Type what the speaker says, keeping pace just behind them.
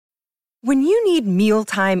When you need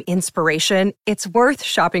mealtime inspiration, it's worth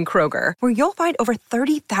shopping Kroger, where you'll find over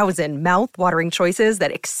 30,000 mouth-watering choices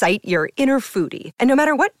that excite your inner foodie. And no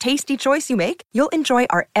matter what tasty choice you make, you'll enjoy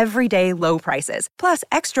our everyday low prices, plus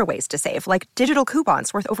extra ways to save, like digital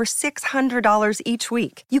coupons worth over $600 each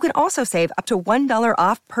week. You can also save up to $1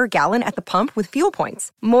 off per gallon at the pump with fuel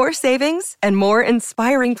points. More savings and more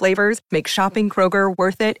inspiring flavors make shopping Kroger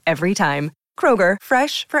worth it every time. Kroger,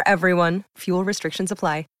 fresh for everyone. Fuel restrictions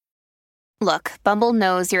apply. Look, Bumble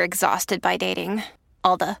knows you're exhausted by dating.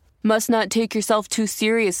 All the, must not take yourself too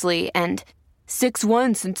seriously, and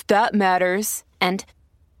 6'1" since that matters, and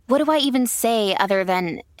what do I even say other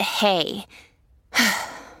than, hey?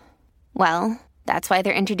 Well, that's why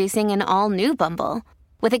they're introducing an all-new Bumble,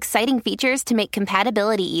 with exciting features to make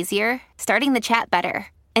compatibility easier, starting the chat better,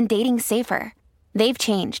 and dating safer. They've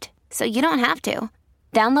changed, so you don't have to.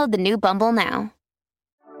 Download the new Bumble now.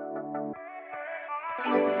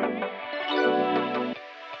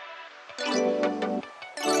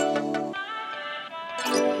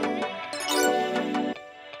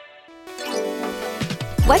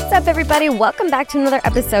 What's up, everybody? Welcome back to another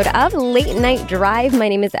episode of Late Night Drive. My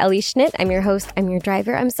name is Ellie Schnitt. I'm your host. I'm your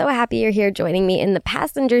driver. I'm so happy you're here joining me in the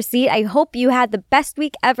passenger seat. I hope you had the best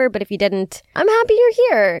week ever, but if you didn't, I'm happy you're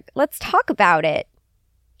here. Let's talk about it.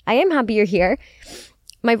 I am happy you're here.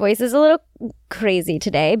 My voice is a little crazy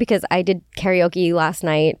today because I did karaoke last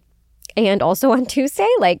night and also on Tuesday.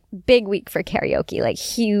 Like, big week for karaoke, like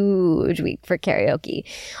huge week for karaoke.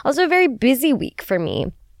 Also a very busy week for me.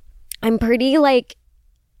 I'm pretty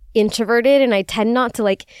introverted, and I tend not to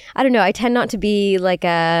I tend not to be like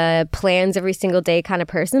a plans every single day kind of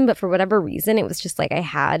person, but for whatever reason, it was just like I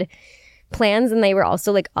had plans and they were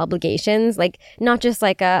also like obligations, like not just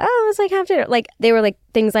like have to, like they were like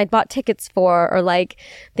things I'd bought tickets for or like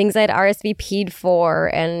things I'd RSVP'd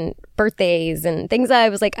for and birthdays and things that I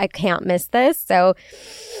was like, I can't miss this. So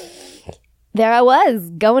there I was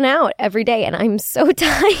going out every day and I'm so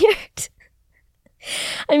tired.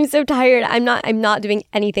 I'm so tired. I'm not doing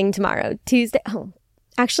anything tomorrow. Tuesday. Oh,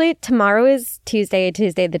 actually, tomorrow is Tuesday,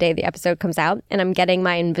 the day the episode comes out, and I'm getting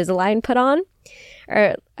my Invisalign put on.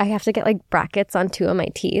 Or I have to get like brackets on 2 of my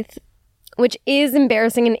teeth, which is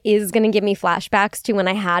embarrassing and is going to give me flashbacks to when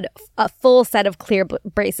I had a full set of clear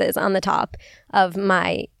braces on the top of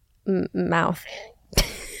my mouth.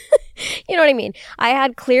 You know what I mean? I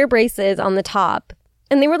had clear braces on the top.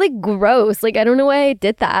 And they were like gross. Like, I don't know why I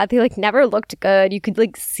did that. They like never looked good. You could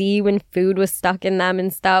like see when food was stuck in them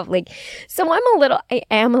and stuff. Like, so I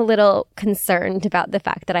am a little concerned about the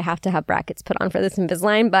fact that I have to have brackets put on for this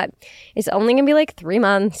Invisalign, but it's only going to be like 3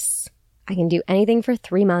 months. I can do anything for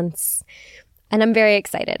 3 months. And I'm very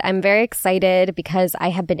excited. I'm very excited because I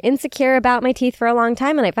have been insecure about my teeth for a long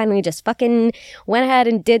time and I finally just fucking went ahead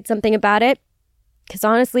and did something about it. Because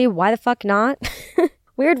honestly, why the fuck not?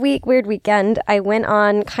 Weird week, weird weekend. I went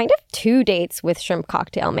on kind of 2 dates with Shrimp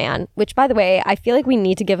Cocktail Man, which, by the way, I feel like we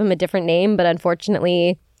need to give him a different name, but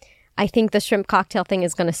unfortunately, I think the shrimp cocktail thing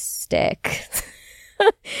is going to stick.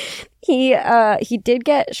 He did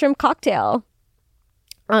get shrimp cocktail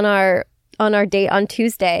on our date on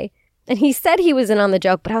Tuesday, and he said he was in on the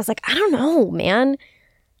joke, but I was like, I don't know, man.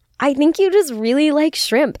 I think you just really like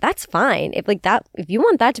shrimp. That's fine. If you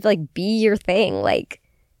want that to like be your thing, like,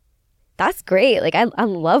 that's great. Like, I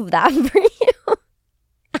love that for you.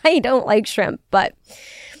 I don't like shrimp, but,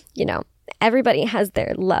 you know, everybody has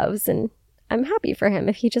their loves, and I'm happy for him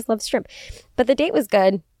if he just loves shrimp. But the date was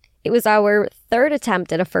good. It was our 3rd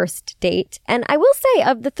attempt at a first date. And I will say,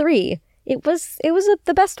 of the 3, it was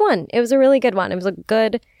the best one. It was a really good one. It was a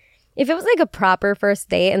good, if it was like a proper first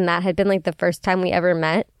date and that had been like the first time we ever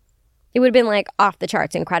met, it would have been like off the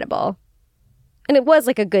charts incredible. And it was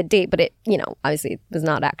like a good date, but it, you know, obviously it was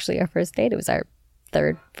not actually our first date. It was our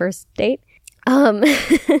 3rd first date. But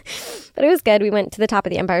it was good. We went to the top of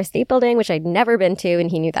the Empire State Building, which I'd never been to, and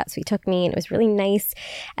he knew that, so he took me, and it was really nice.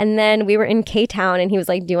 And then we were in K-Town, and he was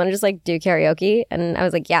like, do you want to just like do karaoke? And I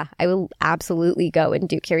was like, yeah, I will absolutely go and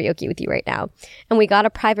do karaoke with you right now. And we got a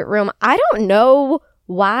private room. I don't know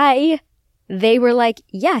why they were like,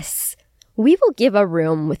 yes, we will give a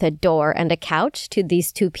room with a door and a couch to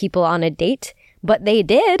these 2 people on a date. But they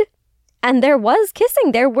did. And there was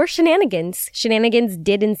kissing. There were shenanigans. Shenanigans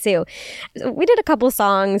did ensue. We did a couple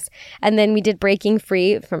songs, and then we did Breaking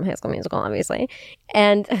Free from High School Musical, obviously.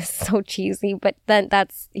 And so cheesy, but then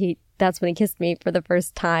that's when he kissed me for the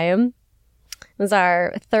first time. It was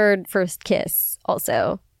our 3rd first kiss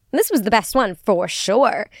also. And this was the best one for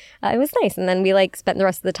sure. It was nice. And then we like spent the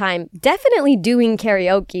rest of the time definitely doing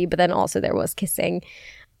karaoke, but then also there was kissing.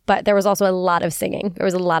 But there was also a lot of singing. There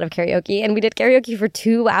was a lot of karaoke. And we did karaoke for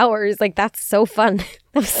 2 hours. Like, that's so fun.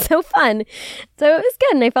 That was so fun. So it was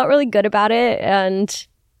good. And I felt really good about it. And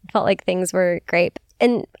felt like things were great.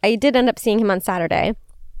 And I did end up seeing him on Saturday.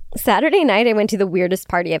 Saturday night, I went to the weirdest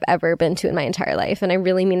party I've ever been to in my entire life. And I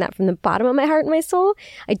really mean that from the bottom of my heart and my soul.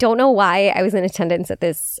 I don't know why I was in attendance at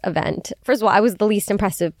this event. First of all, I was the least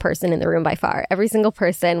impressive person in the room by far. Every single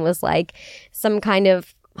person was like some kind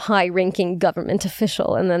of high-ranking government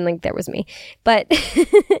official. And then like there was me. But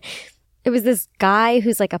it was this guy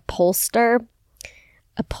who's like a pollster.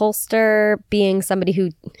 A pollster being somebody who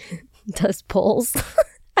does polls.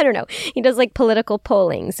 I don't know. He does like political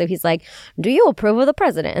polling. So he's like, do you approve of the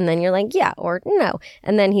president? And then you're like, yeah or no.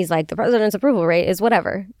 And then he's like, the president's approval rate is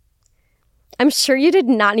whatever. I'm sure you did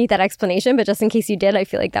not need that explanation, but just in case you did, I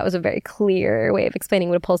feel like that was a very clear way of explaining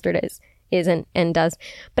what a pollster is and does.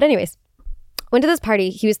 But anyways, went to this party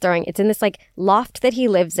he was throwing. It's in this like loft that he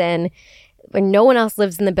lives in, where no one else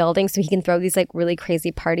lives in the building, so he can throw these like really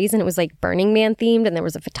crazy parties. And it was like Burning Man themed, and there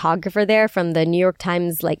was a photographer there from the New York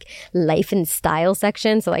Times like life and style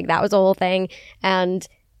section. So like that was a whole thing. And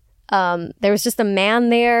there was just a man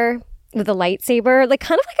there with a lightsaber, like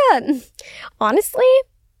kind of like honestly,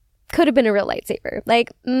 could have been a real lightsaber.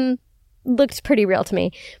 Like looked pretty real to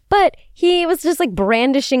me. But he was just like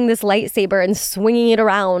brandishing this lightsaber and swinging it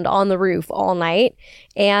around on the roof all night.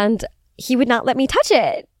 And he would not let me touch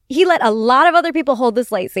it. He let a lot of other people hold this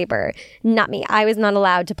lightsaber, not me. I was not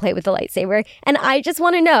allowed to play with the lightsaber. And I just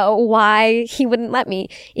want to know why he wouldn't let me.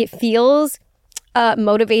 It feels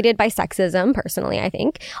motivated by sexism, personally, I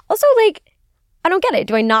think. Also, like, I don't get it.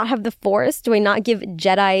 Do I not have the Force? Do I not give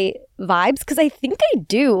Jedi vibes? Because I think I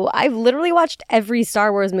do. I've literally watched every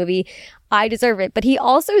Star Wars movie. I deserve it. But he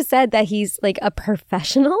also said that he's like a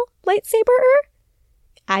professional lightsaberer.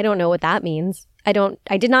 I don't know what that means. I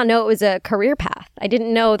did not know it was a career path. I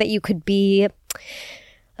didn't know that you could be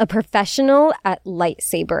a professional at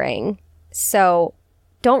lightsabering. So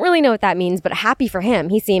don't really know what that means, but happy for him.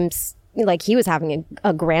 He seems like he was having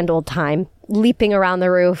a grand old time leaping around the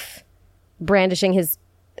roof, brandishing his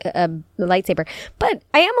lightsaber. But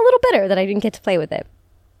I am a little bitter that I didn't get to play with it.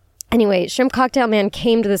 Anyway, Shrimp Cocktail Man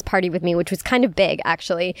came to this party with me, which was kind of big,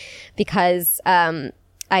 actually, because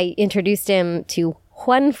I introduced him to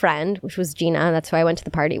one friend, which was Gina. That's who I went to the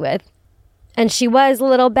party with. And she was a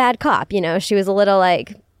little bad cop, you know. She was a little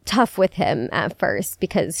like tough with him at first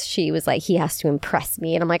because she was like, he has to impress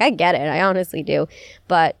me. And I'm like, I get it. I honestly do.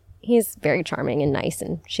 But he's very charming and nice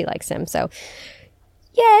and she likes him. So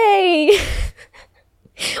yay.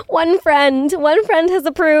 One friend has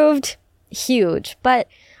approved. Huge. But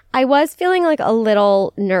I was feeling like a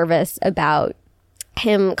little nervous about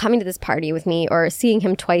him coming to this party with me or seeing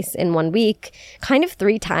him twice in 1 week, kind of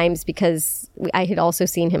 3 times because I had also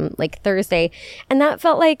seen him like Thursday. And that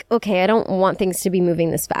felt like, okay, I don't want things to be moving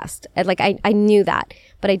this fast. I knew that,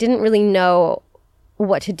 but I didn't really know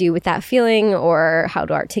what to do with that feeling or how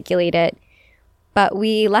to articulate it. But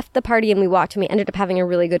we left the party and we walked and we ended up having a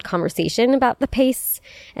really good conversation about the pace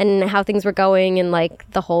and how things were going and like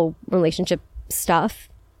the whole relationship stuff.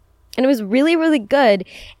 And it was really, really good.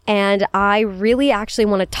 And I really actually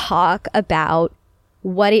want to talk about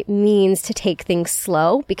what it means to take things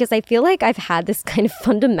slow because I feel like I've had this kind of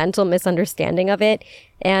fundamental misunderstanding of it.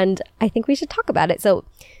 And I think we should talk about it. So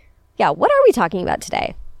yeah, what are we talking about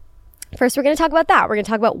today? First, we're going to talk about that. We're going to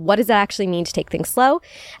talk about what does it actually mean to take things slow.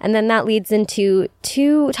 And then that leads into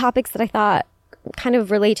 2 topics that I thought kind of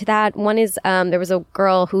relate to that. One is there was a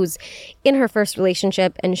girl who's in her first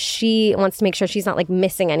relationship and she wants to make sure she's not like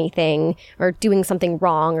missing anything or doing something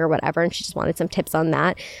wrong or whatever. And she just wanted some tips on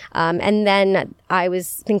that. And then I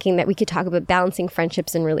was thinking that we could talk about balancing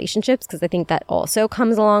friendships and relationships because I think that also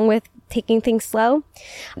comes along with taking things slow.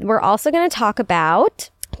 We're also going to talk about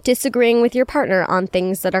disagreeing with your partner on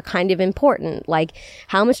things that are kind of important. Like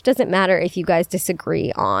how much does it matter if you guys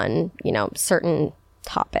disagree on, you know, certain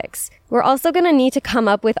topics. We're also going to need to come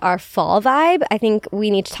up with our fall vibe. I think we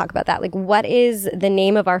need to talk about that. Like, what is the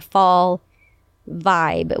name of our fall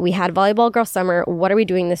vibe? We had Volleyball Girl Summer. What are we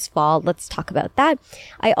doing this fall? Let's talk about that.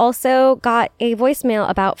 I also got a voicemail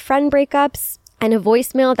about friend breakups and a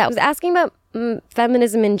voicemail that was asking about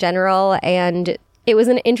feminism in general. And it was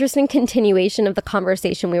an interesting continuation of the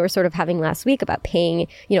conversation we were sort of having last week about paying,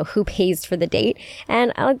 you know, who pays for the date.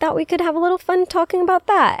 And I thought we could have a little fun talking about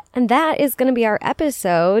that. And that is going to be our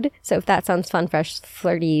episode. So if that sounds fun, fresh,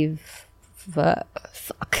 flirty,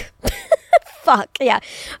 fuck. Fuck, yeah.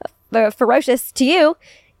 Ferocious to you,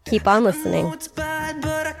 keep on listening. I know it's bad,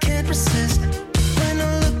 but I can't resist. When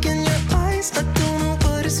I look in your eyes, I don't know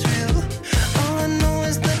what is real. All I know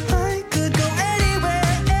is that I could go anywhere,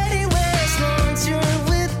 as long as you're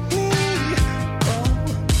with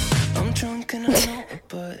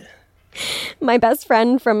My best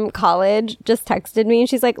friend from college just texted me and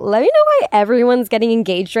she's like, let me know why everyone's getting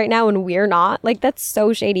engaged right now and we're not. Like, that's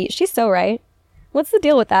so shady. She's so right. What's the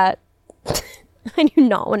deal with that? I do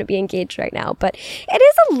not want to be engaged right now, but it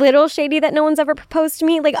is a little shady that no one's ever proposed to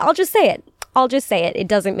me. Like, I'll just say it. It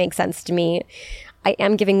doesn't make sense to me. I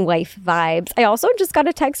am giving wife vibes. I also just got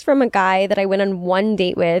a text from a guy that I went on one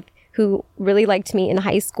date with who really liked me in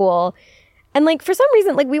high school. And like, for some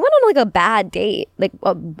reason, like, we went on like a bad date, like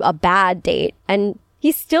a bad date. And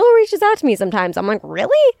he still reaches out to me sometimes. I'm like,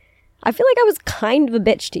 really? I feel like I was kind of a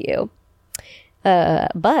bitch to you.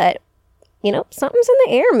 But, you know, something's in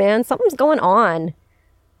the air, man. Something's going on.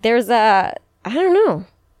 There's I don't know.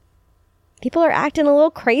 People are acting a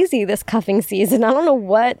little crazy this cuffing season. I don't know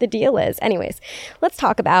what the deal is. Anyways, let's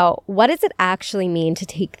talk about what does it actually mean to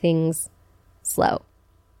take things slow.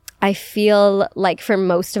 I feel like for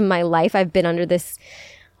most of my life, I've been under this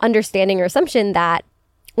understanding or assumption that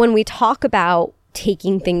when we talk about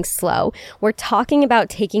taking things slow, we're talking about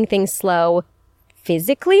taking things slow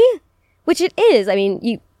physically, which it is. I mean,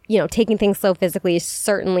 you know, taking things slow physically is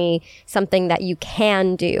certainly something that you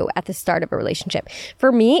can do at the start of a relationship.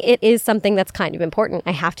 For me, it is something that's kind of important.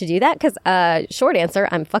 I have to do that because, short answer,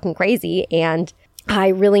 I'm fucking crazy and I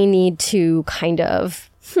really need to kind of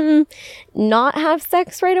not have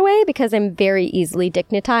sex right away because I'm very easily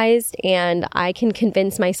dignitized and I can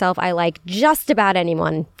convince myself I like just about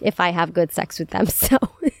anyone if I have good sex with them. So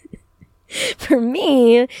for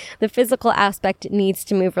me, the physical aspect needs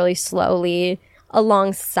to move really slowly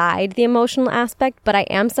alongside the emotional aspect, but I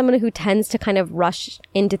am someone who tends to kind of rush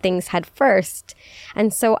into things head first.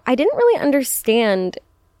 And so I didn't really understand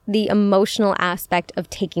the emotional aspect of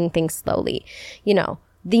taking things slowly, you know,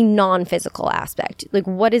 the non-physical aspect. Like,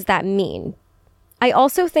 what does that mean? I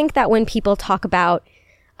also think that when people talk about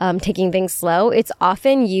taking things slow, it's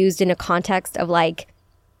often used in a context of like,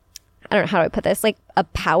 I don't know, how do I put this? Like a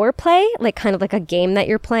power play, like kind of like a game that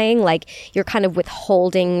you're playing, like you're kind of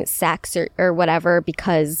withholding sex or whatever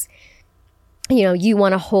because, you know, you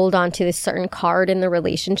want to hold on to this certain card in the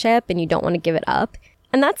relationship and you don't want to give it up.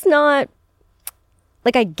 And that's not,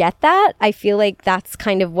 like, I get that. I feel like that's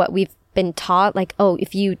kind of what we've been taught, like, oh,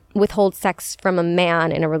 if you withhold sex from a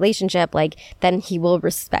man in a relationship, like, then he will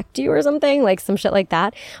respect you or something, like some shit like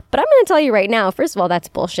that. But I'm going to tell you right now, first of all, that's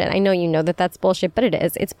bullshit. I know you know that that's bullshit, but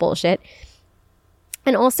it's bullshit.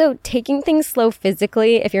 And also taking things slow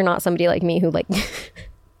physically, if you're not somebody like me who like,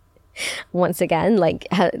 once again,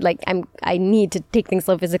 I need to take things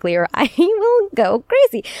slow physically or I will go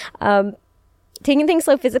crazy. Taking things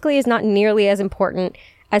slow physically is not nearly as important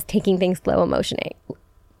as taking things slow emotionally.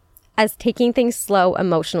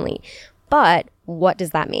 But what does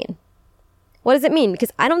that mean? What does it mean?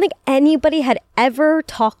 Because I don't think anybody had ever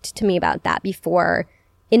talked to me about that before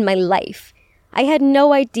in my life. I had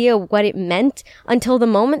no idea what it meant until the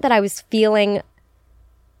moment that I was feeling,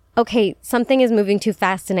 okay, something is moving too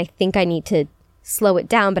fast and I think I need to slow it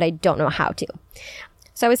down, but I don't know how to.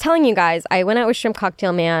 So I was telling you guys, I went out with Shrimp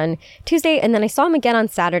Cocktail Man Tuesday and then I saw him again on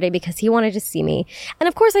Saturday because he wanted to see me. And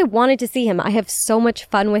of course I wanted to see him. I have so much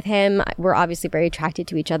fun with him. We're obviously very attracted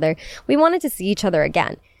to each other. We wanted to see each other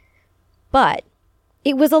again. But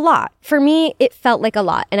it was a lot. For me, it felt like a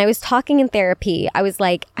lot. And I was talking in therapy. I was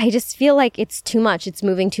like, I just feel like it's too much. It's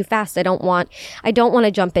moving too fast. I don't want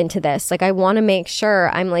to jump into this. Like, I want to make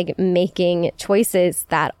sure I'm like making choices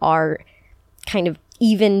that are kind of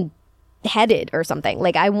even headed or something.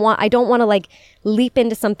 Like, I don't want to like leap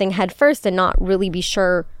into something head first and not really be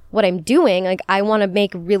sure what I'm doing. Like, I want to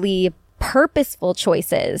make really purposeful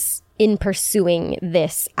choices in pursuing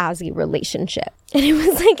this as a relationship. And it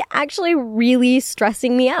was like actually really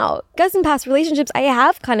stressing me out. Because in past relationships, I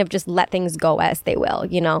have kind of just let things go as they will,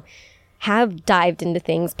 you know, have dived into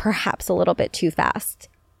things perhaps a little bit too fast.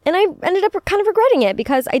 And I ended up kind of regretting it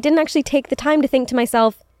because I didn't actually take the time to think to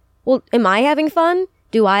myself, well, am I having fun?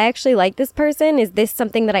 Do I actually like this person? Is this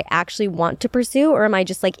something that I actually want to pursue? Or am I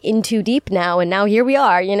just like in too deep now? And now here we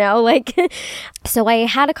are, you know, like, so I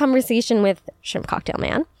had a conversation with Shrimp Cocktail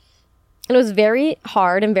Man. And it was very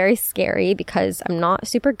hard and very scary because I'm not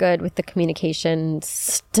super good with the communication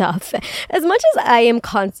stuff. As much as I am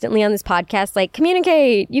constantly on this podcast, like,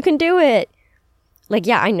 communicate, you can do it. Like,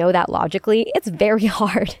 yeah, I know that logically. It's very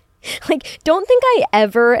hard. Like, don't think I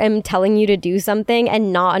ever am telling you to do something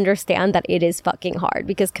and not understand that it is fucking hard.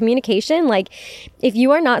 Because communication, like, if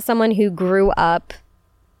you are not someone who grew up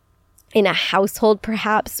in a household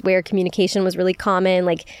perhaps where communication was really common,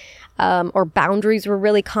 like, or boundaries were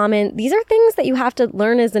really common, these are things that you have to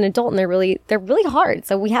learn as an adult, and they're really hard.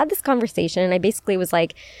 So we had this conversation and I basically was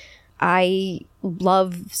like, I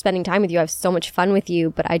love spending time with you. I have so much fun with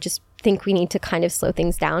you, but I just think we need to kind of slow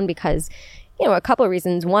things down because, a couple of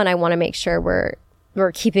reasons. One, I want to make sure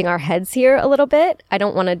we're keeping our heads here a little bit. I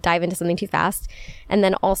don't want to dive into something too fast. And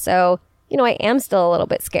then also, I am still a little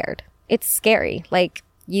bit scared. It's scary. Like,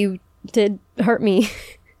 you did hurt me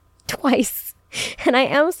twice. And I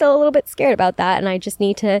am still a little bit scared about that. And I just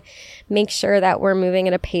need to make sure that we're moving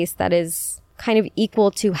at a pace that is kind of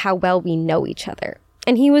equal to how well we know each other.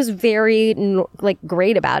 And he was very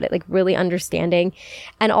great about it, like really understanding,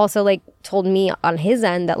 and also like told me on his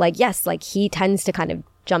end that like, yes, like he tends to kind of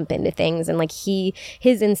jump into things, and like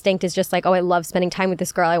his instinct is just like, oh, I love spending time with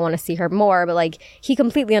this girl, I want to see her more. But like, he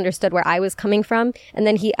completely understood where I was coming from. And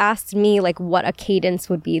then he asked me like what a cadence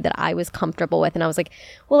would be that I was comfortable with, and I was like,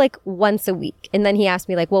 well, like once a week. And then he asked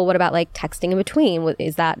me like, well, what about like texting in between,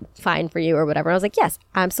 is that fine for you or whatever? And I was like, yes,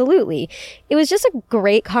 absolutely. It was just a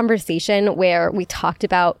great conversation where we talked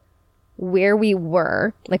about where we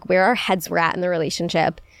were, like where our heads were at in the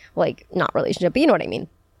relationship, like not relationship, but you know what I mean.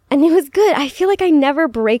 And it was good. I feel like I never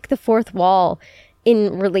break the fourth wall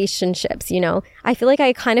in relationships, I feel like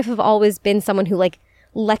I kind of have always been someone who like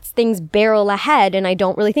lets things barrel ahead and I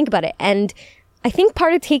don't really think about it. And I think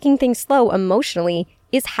part of taking things slow emotionally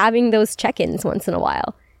is having those check-ins once in a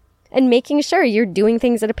while and making sure you're doing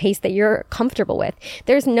things at a pace that you're comfortable with.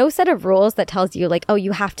 There's no set of rules that tells you like, oh,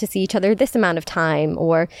 you have to see each other this amount of time,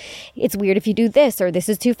 or it's weird if you do this, or this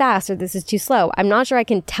is too fast, or this is too slow. I'm not sure I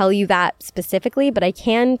can tell you that specifically, but I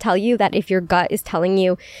can tell you that if your gut is telling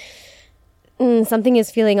you something is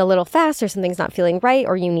feeling a little fast, or something's not feeling right,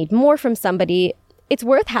 or you need more from somebody, it's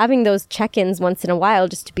worth having those check-ins once in a while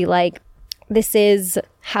just to be like, this is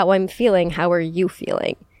how I'm feeling. How are you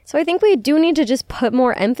feeling? So I think we do need to just put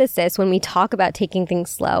more emphasis when we talk about taking things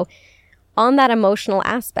slow on that emotional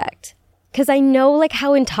aspect. Because I know like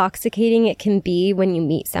how intoxicating it can be when you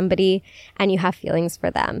meet somebody and you have feelings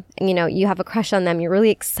for them. And you have a crush on them. You're really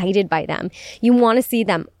excited by them. You want to see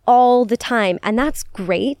them all the time. And that's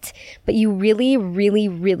great. But you really, really,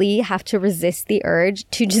 really have to resist the urge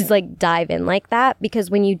to just like dive in like that.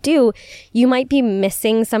 Because when you do, you might be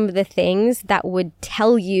missing some of the things that would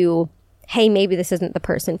tell you, hey, maybe this isn't the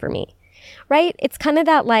person for me, right? It's kind of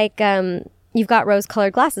that like, you've got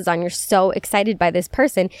rose-colored glasses on. You're so excited by this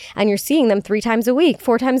person and you're seeing them 3 times a week,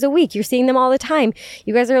 4 times a week. You're seeing them all the time.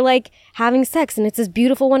 You guys are like having sex and it's this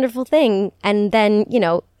beautiful, wonderful thing. And then,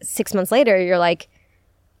 6 months later, you're like,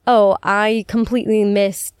 oh, I completely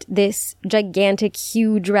missed this gigantic,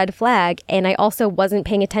 huge red flag. And I also wasn't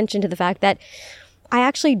paying attention to the fact that I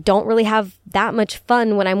actually don't really have that much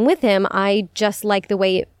fun when I'm with him. I just like the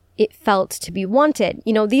way it felt to be wanted.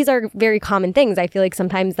 These are very common things. I feel like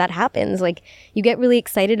sometimes that happens. Like you get really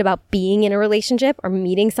excited about being in a relationship or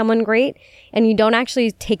meeting someone great, and you don't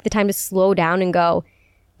actually take the time to slow down and go,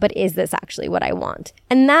 but is this actually what I want?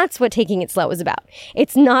 And that's what taking it slow is about.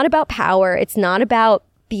 It's not about power. It's not about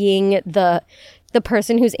being the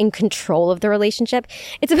person who's in control of the relationship.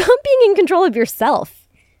 It's about being in control of yourself.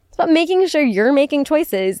 It's about making sure you're making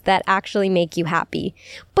choices that actually make you happy.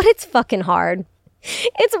 But it's fucking hard.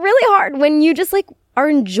 It's really hard when you just like are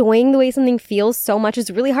enjoying the way something feels so much.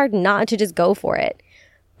 It's really hard not to just go for it.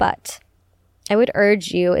 But I would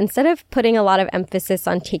urge you, instead of putting a lot of emphasis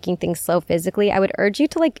on taking things slow physically, I would urge you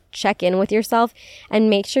to like check in with yourself and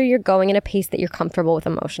make sure you're going at a pace that you're comfortable with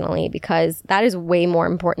emotionally, because that is way more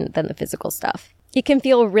important than the physical stuff. It can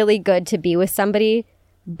feel really good to be with somebody,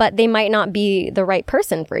 but they might not be the right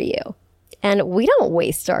person for you. And we don't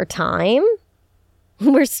waste our time.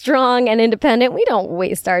 We're strong and independent. We don't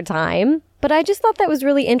waste our time. But I just thought that was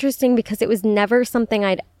really interesting because it was never something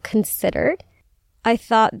I'd considered. I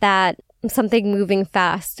thought that something moving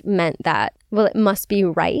fast meant that, well, it must be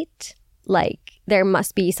right. Like there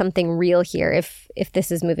must be something real here if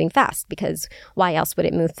this is moving fast, because why else would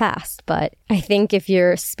it move fast? But I think if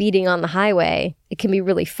you're speeding on the highway, it can be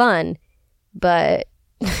really fun, but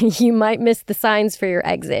you might miss the signs for your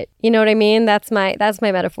exit. You know what I mean? That's my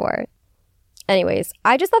metaphor. Anyways,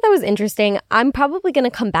 I just thought that was interesting. I'm probably going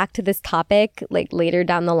to come back to this topic like later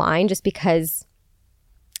down the line, just because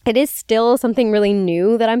it is still something really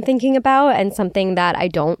new that I'm thinking about and something that I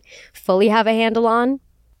don't fully have a handle on.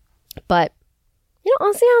 But,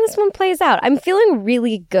 I'll see how this one plays out. I'm feeling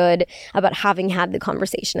really good about having had the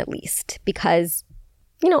conversation at least, because,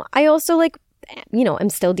 I also I'm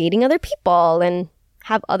still dating other people and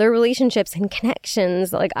have other relationships and connections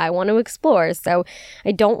that I want to explore. So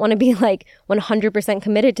I don't want to be 100%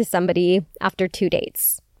 committed to somebody after 2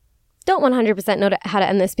 dates. Don't 100% know how to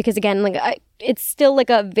end this, because again, it's still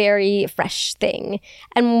a very fresh thing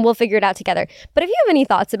and we'll figure it out together. But if you have any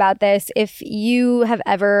thoughts about this, if you have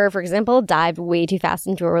ever, for example, dived way too fast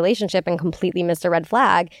into a relationship and completely missed a red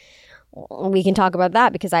flag, we can talk about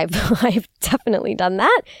that, because I've definitely done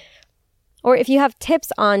that. Or if you have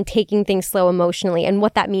tips on taking things slow emotionally and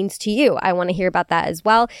what that means to you, I want to hear about that as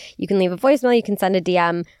well. You can leave a voicemail, you can send a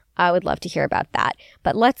DM. I would love to hear about that.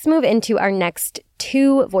 But let's move into our next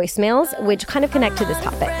 2 voicemails, which kind of connect to this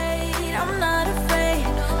topic.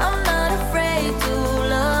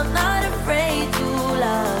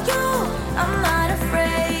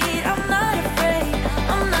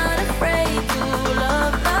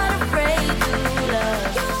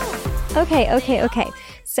 Okay.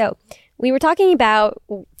 So we were talking about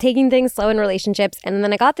taking things slow in relationships, and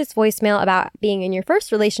then I got this voicemail about being in your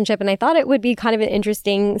first relationship, and I thought it would be kind of an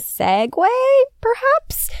interesting segue,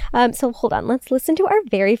 perhaps. So hold on, let's listen to our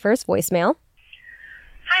very first voicemail.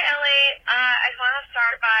 Hi, Ellie. I just want to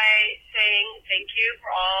start by saying thank you for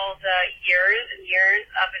all the years and years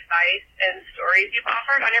of advice and stories you've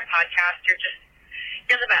offered on your podcast.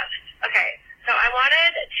 You're the best. Okay, so I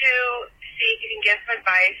wanted to see if you can give some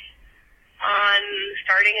advice on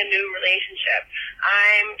starting a new relationship.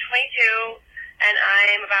 I'm 22 and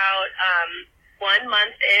I'm about 1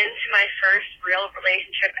 month into my first real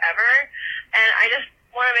relationship ever, and I just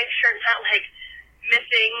want to make sure it's not like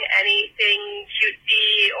missing anything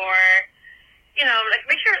cutesy or, like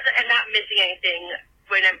make sure I'm not missing anything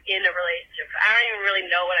when I'm in a relationship. I don't even really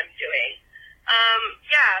know what I'm doing.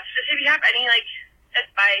 So if you have any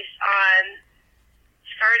advice on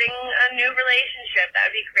starting a new relationship, that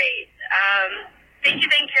would be great. Thank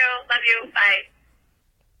you. Love you. Bye.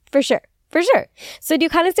 For sure. So do you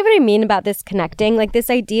kind of see what I mean about this connecting? Like this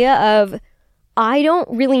idea of, I don't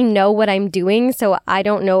really know what I'm doing, so I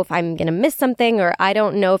don't know if I'm going to miss something, or I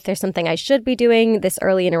don't know if there's something I should be doing this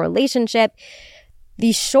early in a relationship.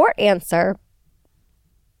 The short answer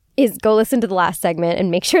is go listen to the last segment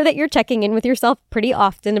and make sure that you're checking in with yourself pretty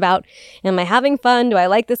often about, am I having fun? Do I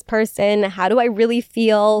like this person? How do I really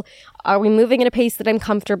feel? Are we moving at a pace that I'm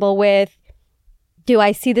comfortable with? Do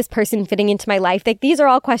I see this person fitting into my life? Like, these are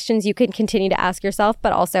all questions you can continue to ask yourself,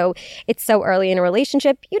 but also it's so early in a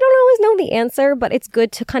relationship. You don't always know the answer, but it's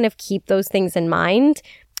good to kind of keep those things in mind.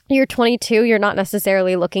 You're 22. You're not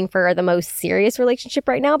necessarily looking for the most serious relationship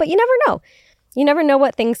right now, but you never know. You never know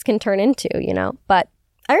what things can turn into, But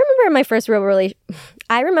I remember my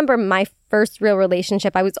first real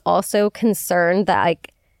relationship, I was also concerned that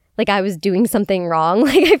like I was doing something wrong.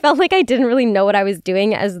 Like I felt like I didn't really know what I was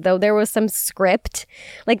doing, as though there was some script.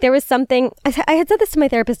 Like there was something, I had said this to my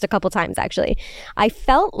therapist a couple times actually. I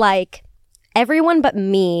felt like everyone but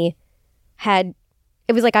me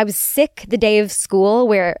it was like I was sick the day of school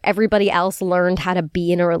where everybody else learned how to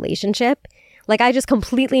be in a relationship. Like I just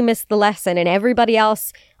completely missed the lesson and everybody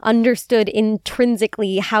else understood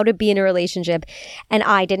intrinsically how to be in a relationship and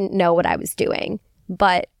I didn't know what I was doing.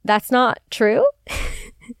 But that's not true.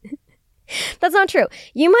 That's not true.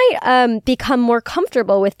 You might become more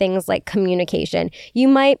comfortable with things like communication. You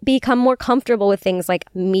might become more comfortable with things like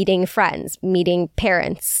meeting friends, meeting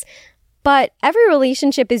parents. But every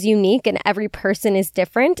relationship is unique and every person is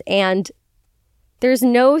different, and there's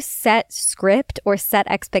no set script or set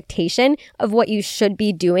expectation of what you should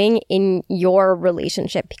be doing in your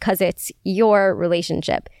relationship because it's your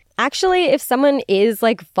relationship. Actually, if someone is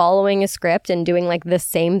like following a script and doing like the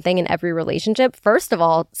same thing in every relationship, first of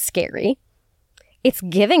all, scary. It's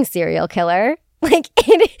giving serial killer. Like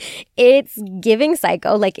it's giving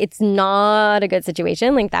psycho. Like it's not a good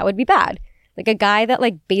situation. Like that would be bad. Like a guy that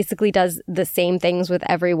like basically does the same things with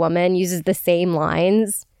every woman, uses the same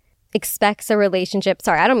lines, expects a relationship.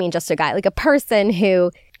 Sorry, I don't mean just a guy. Like a person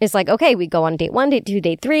who is like, okay, we go on date 1, date 2,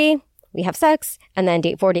 date 3. We have sex, and then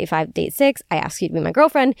date 4, date 5, date 6, I ask you to be my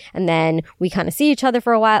girlfriend, and then we kind of see each other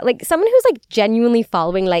for a while. Like someone who's like genuinely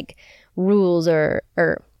following like rules or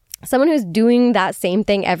someone who's doing that same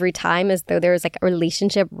thing every time as though there's like a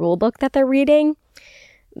relationship rule book that they're reading.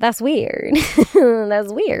 That's weird.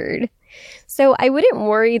 That's weird. So I wouldn't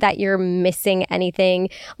worry that you're missing anything.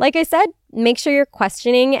 Like I said, make sure you're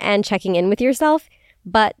questioning and checking in with yourself,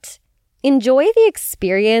 but enjoy the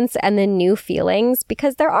experience and the new feelings,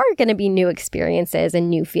 because there are going to be new experiences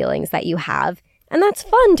and new feelings that you have. And that's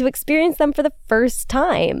fun to experience them for the first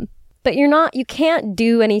time. But you can't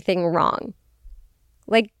do anything wrong.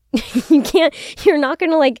 Like you're not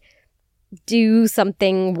going to like do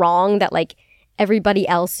something wrong that like everybody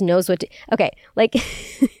else knows what to, okay, like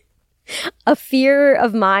a fear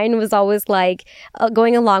of mine was always like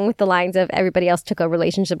going along with the lines of everybody else took a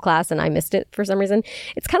relationship class and I missed it for some reason.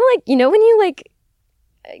 It's kind of like, when you like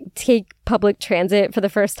take public transit for the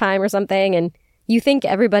first time or something and you think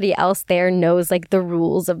everybody else there knows like the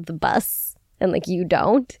rules of the bus and like you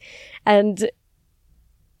don't. And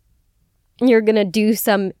you're going to do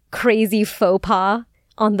some crazy faux pas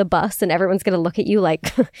on the bus and everyone's going to look at you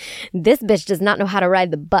like, this bitch does not know how to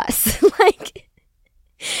ride the bus. Like,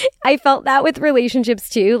 I felt that with relationships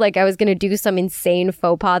too. Like I was going to do some insane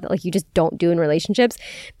faux pas that like you just don't do in relationships.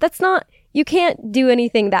 You can't do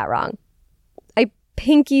anything that wrong. I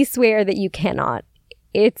pinky swear that you cannot.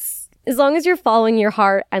 It's as long as you're following your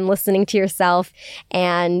heart and listening to yourself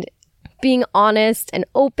and being honest and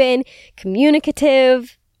open,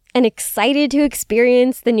 communicative, and excited to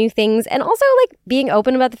experience the new things, and also like being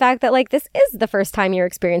open about the fact that like this is the first time you're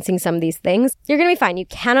experiencing some of these things, you're gonna be fine. You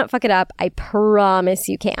cannot fuck it up. I promise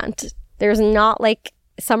you can't. There's not like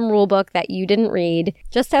some rule book that you didn't read.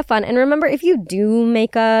 Just have fun. And remember, if you do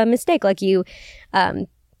make a mistake, like there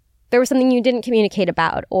was something you didn't communicate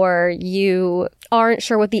about, or you aren't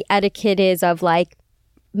sure what the etiquette is of like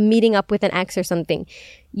meeting up with an ex or something,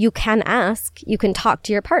 you can ask, you can talk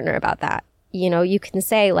to your partner about that. You know, you can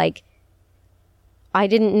say like, I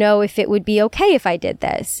didn't know if it would be okay if I did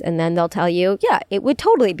this. And then they'll tell you, yeah, it would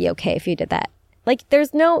totally be okay if you did that. Like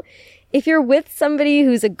if you're with somebody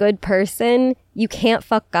who's a good person, you can't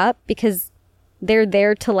fuck up because they're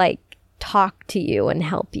there to like talk to you and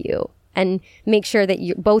help you and make sure that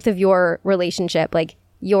both of your relationship, like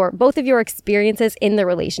both of your experiences in the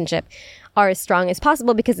relationship are as strong as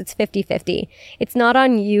possible, because it's 50-50. It's not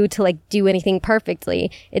on you to like do anything perfectly.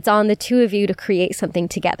 It's on the two of you to create something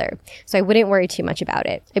together. So I wouldn't worry too much about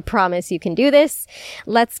it. I promise you can do this.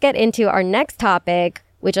 Let's get into our next topic,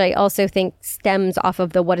 which I also think stems off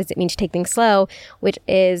of the what does it mean to take things slow, which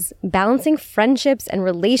is balancing friendships and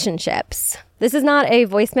relationships. This is not a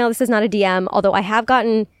voicemail. This is not a DM, although I have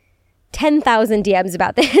gotten 10,000 DMs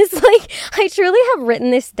about this. Like I truly have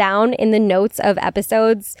written this down in the notes of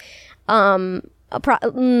episodes. This is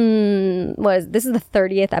the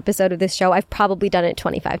 30th episode of this show. I've probably done it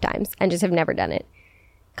 25 times and just have never done it.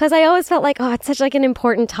 Because I always felt like, oh, it's such like an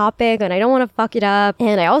important topic and I don't want to fuck it up.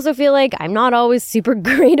 And I also feel like I'm not always super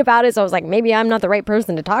great about it. So I was like, maybe I'm not the right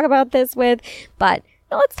person to talk about this with. But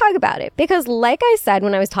no, let's talk about it. Because like I said,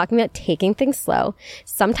 when I was talking about taking things slow,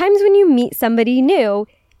 sometimes when you meet somebody new,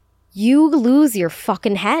 you lose your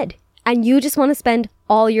fucking head and you just want to spend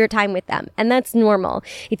all your time with them. And that's normal.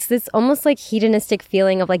 It's this almost like hedonistic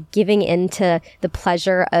feeling of like giving into the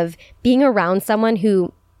pleasure of being around someone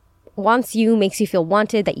who wants you, makes you feel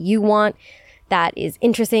wanted, that you want, that is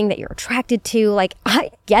interesting, that you're attracted to. Like,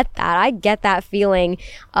 I get that. I get that feeling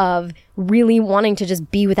of really wanting to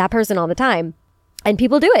just be with that person all the time. And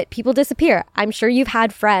people do it. People disappear. I'm sure you've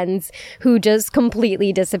had friends who just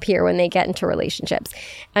completely disappear when they get into relationships.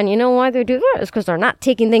 And you know why they do that? It's because they're not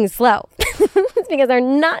taking things slow. It's because they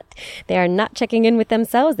are not checking in with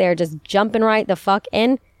themselves. They are just jumping right the fuck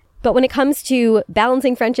in. But when it comes to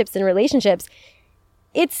balancing friendships and relationships,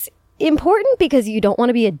 it's important because you don't want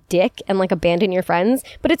to be a dick and like abandon your friends.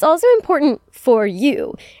 But it's also important for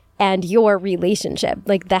you and your relationship.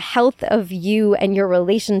 Like the health of you and your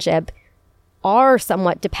relationship are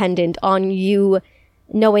somewhat dependent on you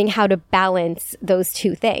knowing how to balance those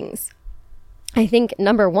two things. I think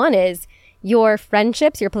number one is your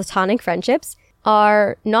friendships, your platonic friendships,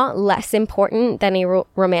 are not less important than a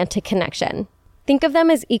romantic connection. Think of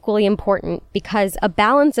them as equally important because a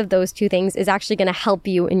balance of those two things is actually going to help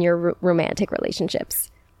you in your romantic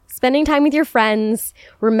relationships. Spending time with your friends,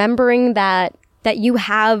 remembering that you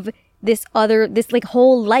have this like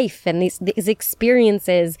whole life and these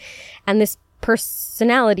experiences and this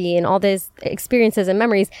personality and all these experiences and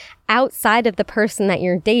memories outside of the person that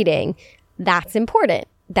you're dating, that's important.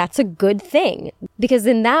 That's a good thing because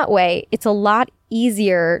in that way, it's a lot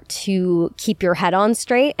easier to keep your head on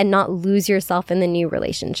straight and not lose yourself in the new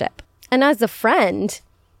relationship. And as a friend,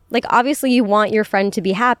 like obviously you want your friend to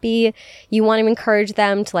be happy. You want to encourage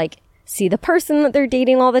them to like see the person that they're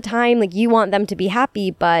dating all the time. Like you want them to be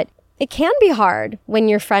happy, but it can be hard when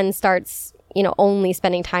your friend starts only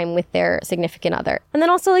spending time with their significant other. And then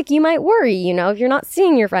also like you might worry, if you're not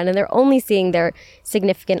seeing your friend and they're only seeing their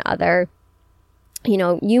significant other,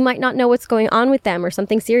 you might not know what's going on with them or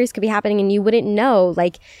something serious could be happening and you wouldn't know.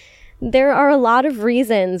 Like there are a lot of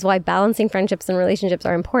reasons why balancing friendships and relationships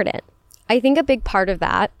are important. I think a big part of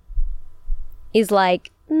that is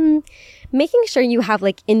like making sure you have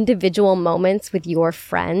like individual moments with your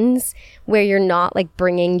friends where you're not like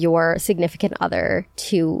bringing your significant other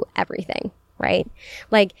to everything. Right?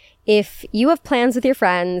 Like if you have plans with your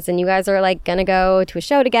friends and you guys are like gonna go to a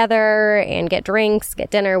show together and get drinks,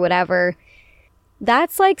 get dinner, whatever,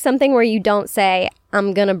 that's like something where you don't say,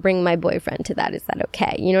 I'm gonna bring my boyfriend to that. Is that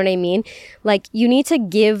okay? You know what I mean? Like you need to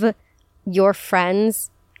give your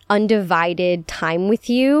friends undivided time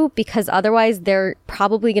with you because otherwise they're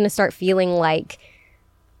probably gonna start feeling like,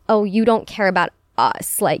 oh, you don't care about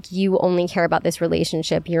us. Like, you only care about this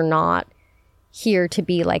relationship. You're not here to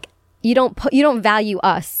be like, you don't value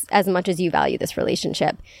us as much as you value this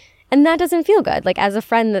relationship. And that doesn't feel good. Like, as a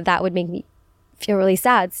friend, that would make me feel really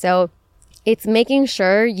sad. So it's making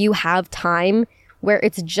sure you have time where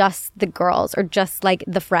it's just the girls, or just like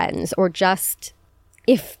the friends, or just,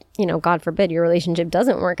 if, God forbid, your relationship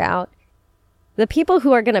doesn't work out, the people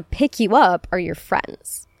who are going to pick you up are your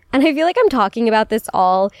friends. And I feel like I'm talking about this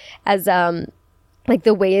all as like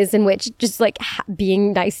the ways in which just like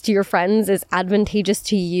being nice to your friends is advantageous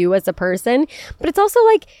to you as a person. But it's also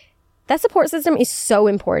like that support system is so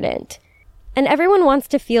important, and everyone wants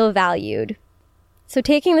to feel valued. So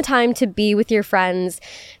taking the time to be with your friends,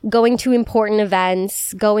 going to important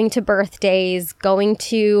events, going to birthdays, going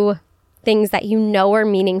to things that you know are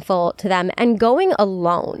meaningful to them, and going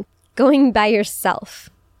alone, going by yourself.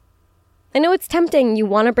 I know it's tempting. You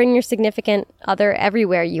want to bring your significant other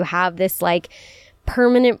everywhere. You have this like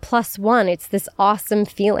permanent +1. It's this awesome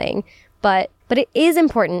feeling. But it is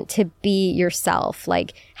important to be yourself,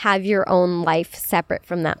 like have your own life separate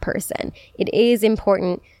from that person. It is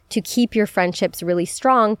important to keep your friendships really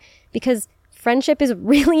strong, because friendship is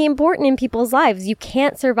really important in people's lives. You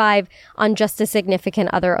can't survive on just a significant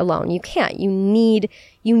other alone. You can't. You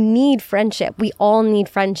need friendship. We all need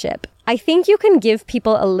friendship. I think you can give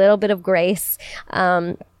people a little bit of grace.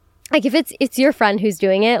 Like if it's your friend who's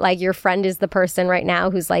doing it, like your friend is the person right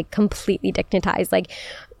now who's like completely dignitized, like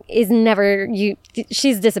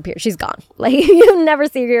she's disappeared. She's gone. Like you never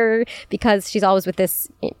see her because she's always with this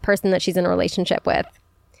person that she's in a relationship with.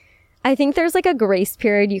 I think there's like a grace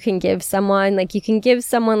period you can give someone. Like you can give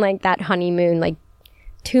someone like that honeymoon, like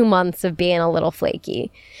 2 months of being a little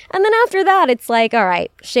flaky. And then after that, it's like, all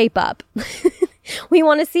right, shape up. We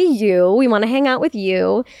want to see you. We want to hang out with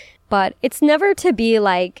you. But it's never to be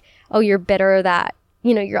like, oh, you're bitter that,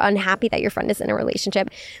 you're unhappy that your friend is in a relationship.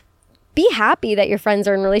 Be happy that your friends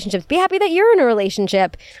are in relationships. Be happy that you're in a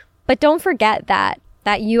relationship. But don't forget that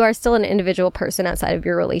you are still an individual person outside of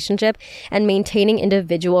your relationship, and maintaining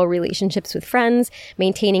individual relationships with friends,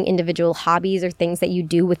 maintaining individual hobbies or things that you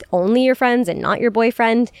do with only your friends and not your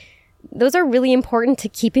boyfriend. Those are really important to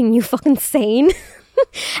keeping you fucking sane.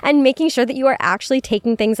 And making sure that you are actually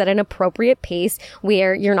taking things at an appropriate pace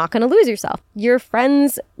where you're not going to lose yourself. Your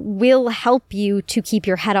friends will help you to keep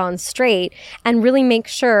your head on straight and really make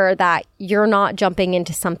sure that you're not jumping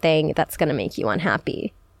into something that's going to make you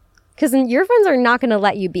unhappy. Because your friends are not going to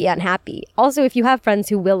let you be unhappy. Also, if you have friends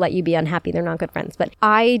who will let you be unhappy, they're not good friends. But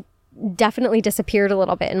I definitely disappeared a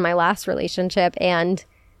little bit in my last relationship, and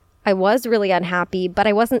I was really unhappy, but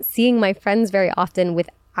I wasn't seeing my friends very often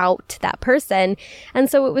without that person. And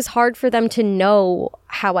so it was hard for them to know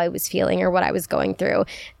how I was feeling or what I was going through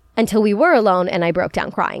until we were alone and I broke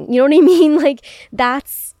down crying. You know what I mean? Like,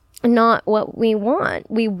 that's not what we want.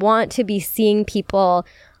 We want to be seeing people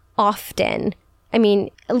often. I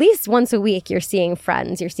mean, at least once a week, you're seeing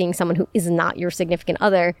friends. You're seeing someone who is not your significant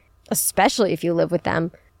other, especially if you live with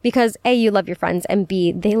them. Because A, you love your friends, and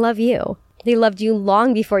B, they love you. They loved you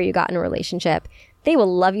long before you got in a relationship. They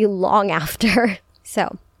will love you long after.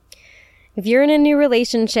 So, if you're in a new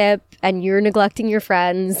relationship and you're neglecting your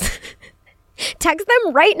friends, text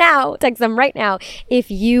them right now. Text them right now. If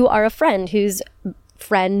you are a friend whose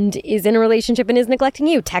friend is in a relationship and is neglecting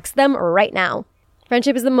you, text them right now.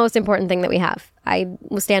 Friendship is the most important thing that we have. I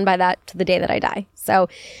will stand by that to the day that I die. So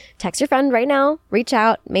text your friend right now, reach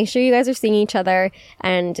out, make sure you guys are seeing each other,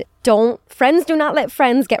 and friends do not let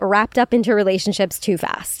friends get wrapped up into relationships too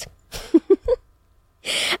fast.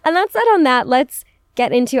 And that's it on that. Let's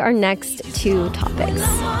get into our next two topics.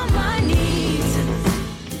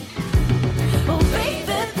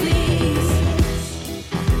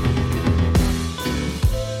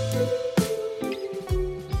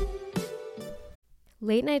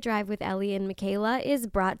 Late Night Drive with Ellie and Michaela is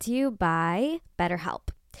brought to you by BetterHelp.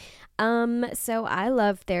 So I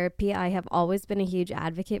love therapy. I have always been a huge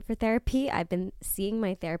advocate for therapy. I've been seeing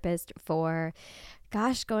my therapist for,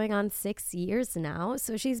 going on 6 years now.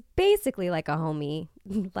 So she's basically like a homie,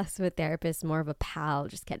 less of a therapist, more of a pal.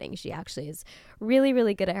 Just kidding. She actually is really,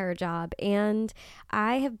 really good at her job. And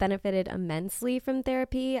I have benefited immensely from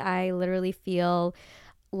therapy. I literally feel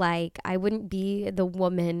like I wouldn't be the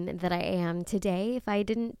woman that I am today if I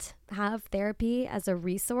didn't have therapy as a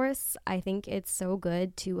resource. I think it's so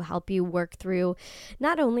good to help you work through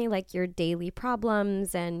not only like your daily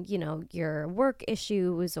problems and, your work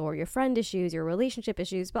issues or your friend issues, your relationship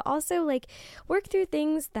issues, but also like work through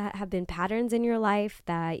things that have been patterns in your life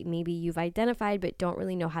that maybe you've identified but don't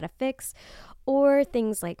really know how to fix, or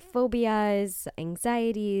things like phobias,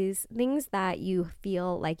 anxieties, things that you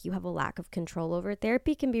feel like you have a lack of control over.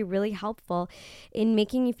 Therapy can be really helpful in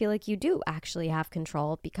making you feel like you do actually have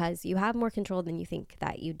control, because you have more control than you think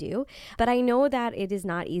that you do. But I know that it is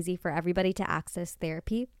not easy for everybody to access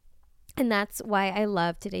therapy. And that's why I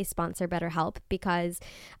love today's sponsor, BetterHelp, because,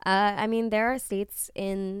 there are states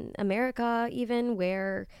in America even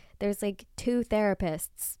where there's like 2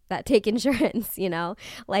 therapists that take insurance,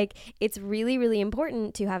 like it's really, really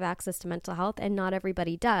important to have access to mental health, and not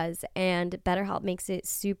everybody does. And BetterHelp makes it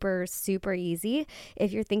super, super easy.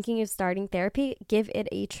 If you're thinking of starting therapy, give it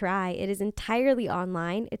a try. It is entirely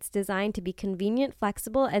online. It's designed to be convenient,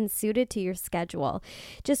 flexible, and suited to your schedule.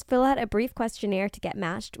 Just fill out a brief questionnaire to get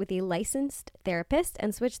matched with a licensed therapist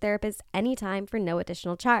and switch therapists anytime for no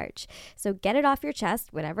additional charge. So get it off your chest,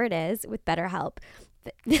 whatever it is, with BetterHelp.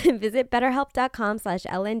 Visit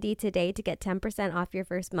betterhelp.com/LND today to get 10% off your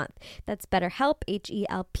first month. That's BetterHelp,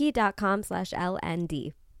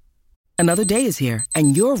 HELP.com/LND. Another day is here,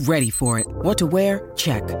 and you're ready for it. What to wear?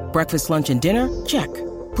 Check. Breakfast, lunch, and dinner? Check.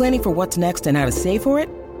 Planning for what's next and how to save for it?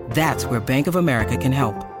 That's where Bank of America can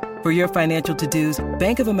help. For your financial to-dos,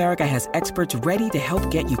 Bank of America has experts ready to help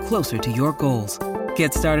get you closer to your goals.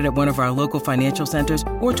 Get started at one of our local financial centers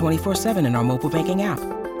or 24/7 in our mobile banking app.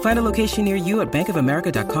 Find a location near you at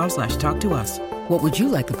bankofamerica.com/talktous. What would you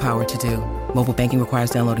like the power to do? Mobile banking requires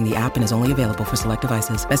downloading the app and is only available for select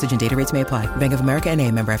devices. Message and data rates may apply. Bank of America N.A.,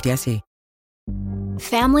 member FDIC.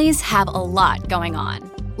 Families have a lot going on.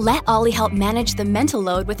 Let Ollie help manage the mental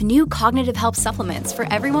load with new cognitive help supplements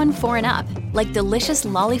for everyone 4 and up, like delicious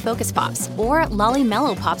Lolly Focus Pops or Lolly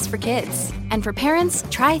Mellow Pops for kids. And for parents,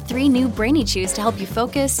 try 3 new Brainy Chews to help you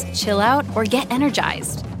focus, chill out, or get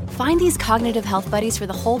energized. Find these cognitive health buddies for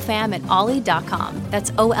the whole fam at ollie.com.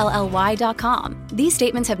 That's OLLY.com. These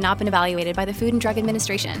statements have not been evaluated by the Food and Drug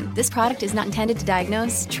Administration. This product is not intended to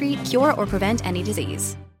diagnose, treat, cure, or prevent any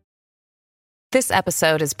disease. This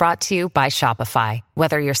episode is brought to you by Shopify.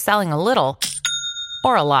 Whether you're selling a little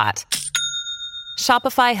or a lot,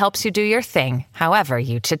 Shopify helps you do your thing, however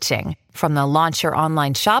you cha-ching. From the launch your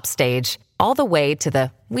online shop stage, all the way to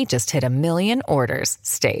the we just hit 1 million orders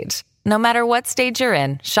stage. No matter what stage you're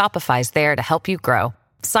in, Shopify's there to help you grow.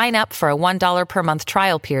 Sign up for a $1 per month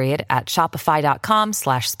trial period at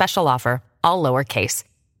shopify.com/special offer, all lowercase.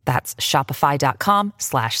 That's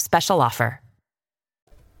shopify.com/special offer.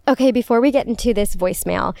 Okay, before we get into this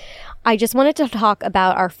voicemail, I just wanted to talk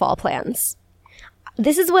about our fall plans.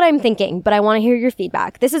 This is what I'm thinking, but I want to hear your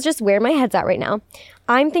feedback. This is just where my head's at right now.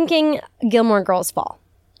 I'm thinking Gilmore Girls fall.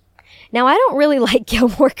 Now, I don't really like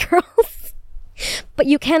Gilmore Girls. But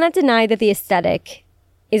you cannot deny that the aesthetic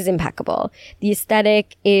is impeccable. The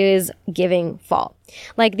aesthetic is giving fall.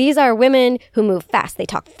 Like, these are women who move fast. They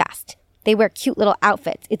talk fast. They wear cute little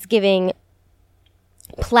outfits. It's giving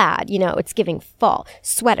plaid, it's giving fall.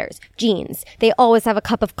 Sweaters, jeans. They always have a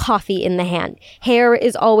cup of coffee in the hand. Hair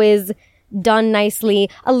is always done nicely.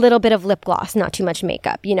 A little bit of lip gloss, not too much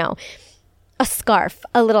makeup, a scarf,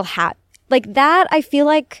 a little hat. Like that, I feel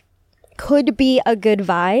like could be a good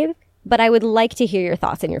vibe. But I would like to hear your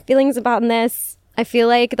thoughts and your feelings about this. I feel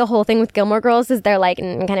like the whole thing with Gilmore Girls is they're like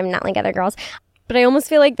kind of not like other girls. But I almost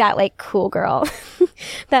feel like that like cool girl,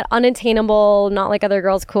 that unattainable, not like other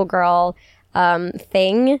girls, cool girl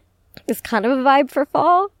thing is kind of a vibe for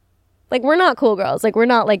fall. Like, we're not cool girls. Like, we're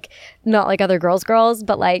not like other girls,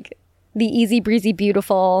 but like the easy breezy,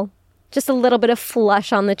 beautiful, just a little bit of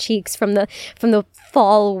flush on the cheeks from the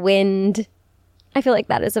fall wind. I feel like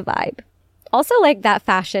that is a vibe. Also, like that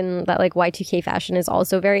fashion, that like Y2K fashion is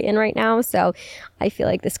also very in right now. So I feel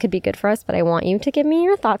like this could be good for us, but I want you to give me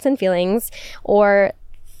your thoughts and feelings. Or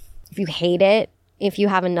if you hate it, if you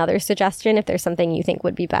have another suggestion, if there's something you think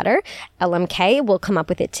would be better, LMK will come up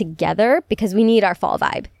with it together because we need our fall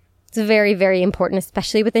vibe. It's very, very important,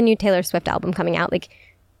 especially with the new Taylor Swift album coming out. Like,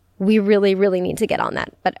 we really, really need to get on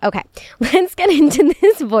that. But okay, let's get into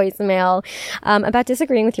this voicemail about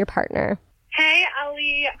disagreeing with your partner. Hey,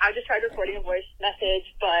 Ellie. I just tried recording a voice message,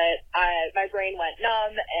 but my brain went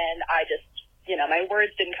numb and I just, my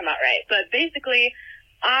words didn't come out right. But basically,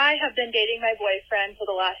 I have been dating my boyfriend for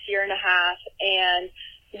the last year and a half, and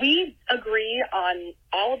we agree on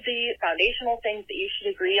all of the foundational things that you should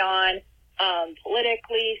agree on,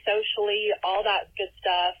 politically, socially, all that good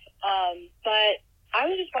stuff. But I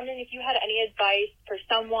was just wondering if you had any advice for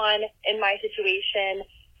someone in my situation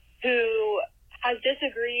who has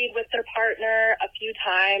disagreed with their partner a few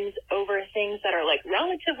times over things that are like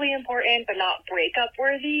relatively important but not breakup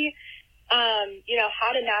worthy.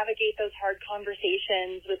 How to navigate those hard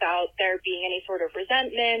conversations without there being any sort of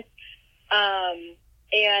resentment.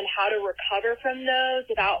 and how to recover from those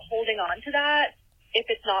without holding on to that if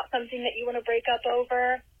it's not something that you want to break up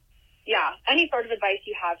over. Yeah, any sort of advice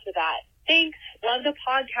you have for that. Thanks. Love the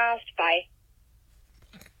podcast. Bye.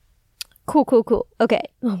 Cool. Okay.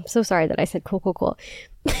 Oh, I'm so sorry that I said cool. So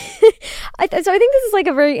I think this is like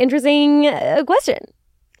a very interesting question.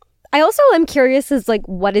 I also am curious as like,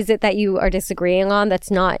 what is it that you are disagreeing on that's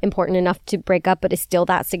not important enough to break up but is still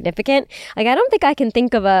that significant? Like, I don't think I can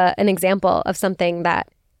think of an example of something that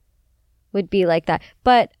would be like that.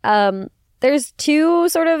 But there's two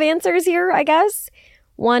sort of answers here, I guess.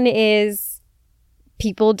 One is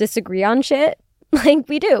people disagree on shit. Like,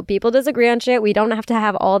 we do. People disagree on shit. We don't have to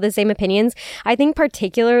have all the same opinions. I think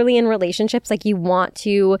particularly in relationships, like, you want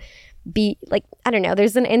to be like, I don't know,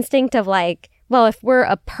 there's an instinct of like, well, if we're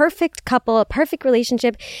a perfect couple, a perfect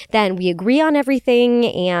relationship, then we agree on everything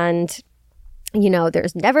and, you know,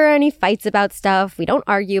 there's never any fights about stuff. We don't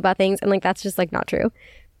argue about things. And like, that's just like not true.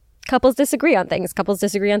 Couples disagree on things. Couples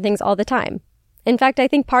disagree on things all the time. In fact, I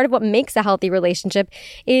think part of what makes a healthy relationship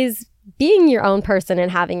is being your own person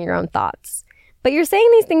and having your own thoughts. But you're saying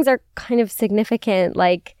these things are kind of significant,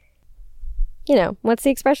 like, you know, what's the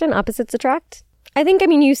expression? Opposites attract? I think, I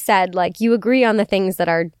mean, you said, like, you agree on the things that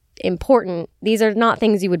are important. These are not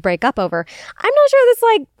things you would break up over. I'm not sure that's,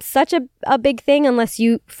 like, such a big thing unless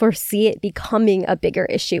you foresee it becoming a bigger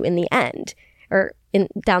issue in the end or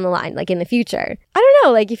down the line, like in the future. I don't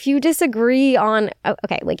know, like, if you disagree on,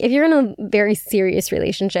 okay, like, if you're in a very serious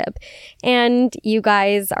relationship and you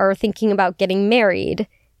guys are thinking about getting married,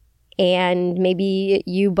 and maybe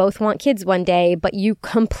you both want kids one day, but you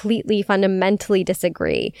completely fundamentally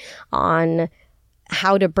disagree on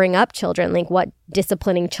how to bring up children, like what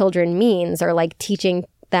disciplining children means or like teaching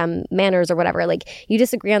them manners or whatever. Like, you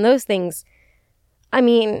disagree on those things. I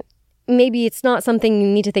mean, maybe it's not something you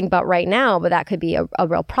need to think about right now, but that could be a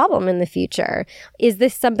real problem in the future. Is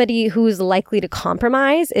this somebody who's likely to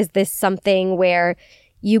compromise? Is this something where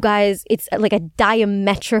you guys, it's like a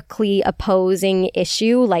diametrically opposing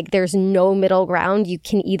issue, like there's no middle ground? You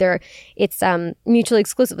can either, it's mutually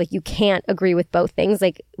exclusive, like you can't agree with both things.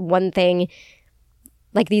 Like, one thing,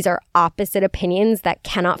 like, these are opposite opinions that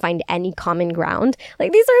cannot find any common ground.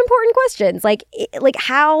 Like, these are important questions. Like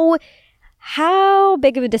how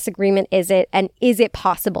big of a disagreement is it, and is it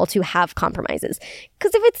possible to have compromises?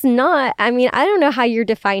 Because if it's not, I mean, I don't know how you're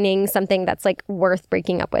defining something that's like worth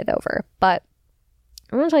breaking up with over. But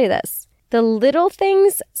I'm going to tell you this. The little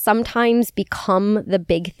things sometimes become the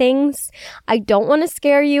big things. I don't want to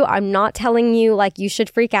scare you. I'm not telling you like you should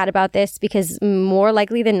freak out about this, because more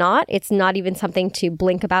likely than not, it's not even something to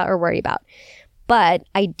blink about or worry about. But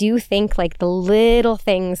I do think like the little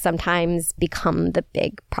things sometimes become the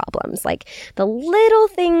big problems. Like, the little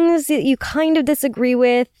things that you kind of disagree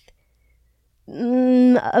with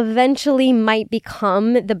eventually might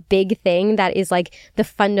become the big thing that is like the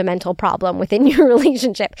fundamental problem within your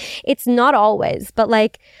relationship. It's not always, but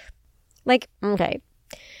like, okay.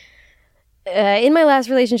 In my last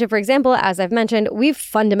relationship, for example, as I've mentioned, we've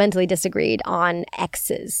fundamentally disagreed on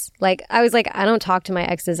exes. Like, I was like, I don't talk to my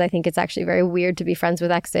exes. I think it's actually very weird to be friends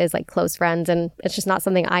with exes, like close friends, and it's just not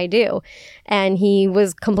something I do. And he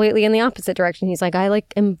was completely in the opposite direction. He's like, I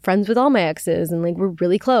like am friends with all my exes, and like we're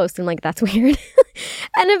really close, and like that's weird.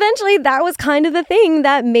 And eventually that was kind of the thing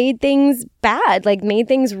that made things bad, like made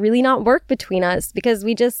things really not work between us, because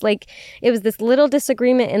we just like, it was this little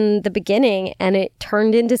disagreement in the beginning and it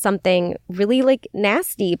turned into something really like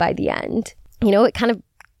nasty by the end. You know, it kind of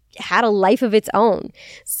had a life of its own.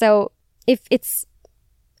 So if it's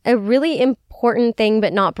a really important thing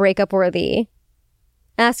but not breakup worthy,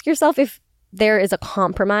 ask yourself if there is a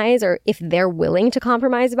compromise, or if they're willing to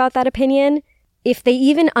compromise about that opinion, if they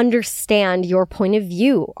even understand your point of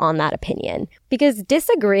view on that opinion. Because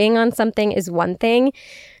disagreeing on something is one thing.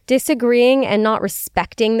 Disagreeing and not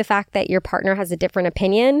respecting the fact that your partner has a different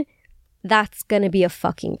opinion, that's going to be a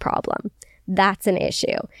fucking problem. That's an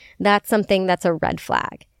issue. That's something that's a red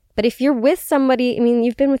flag. But if you're with somebody, I mean,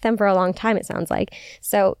 you've been with them for a long time, it sounds like.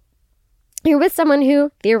 So you're with someone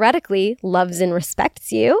who theoretically loves and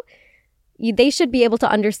respects you. They should be able to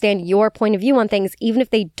understand your point of view on things, even if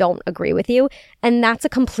they don't agree with you. And that's a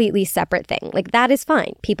completely separate thing. Like, that is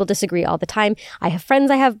fine. People disagree all the time. I have friends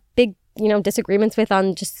I have big, disagreements with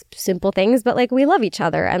on just simple things, but like, we love each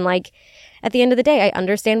other. And like, at the end of the day, I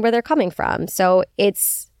understand where they're coming from. So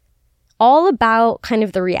it's all about kind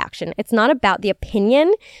of the reaction. It's not about the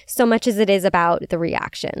opinion so much as it is about the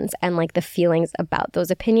reactions and like the feelings about those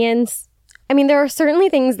opinions. I mean, there are certainly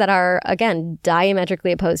things that are, again,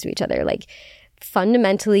 diametrically opposed to each other. Like,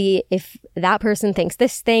 fundamentally, if that person thinks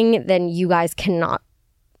this thing, then you guys cannot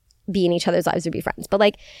be in each other's lives or be friends. But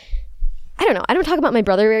like, I don't know. I don't talk about my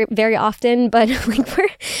brother very often, but like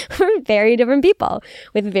we're very different people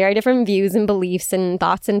with very different views and beliefs and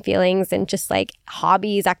thoughts and feelings and just like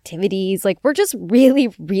hobbies, activities. Like we're just really,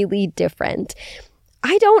 really different.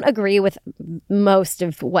 I don't agree with most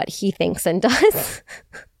of what he thinks and does.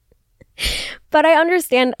 But I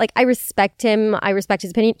understand, like, I respect him. I respect his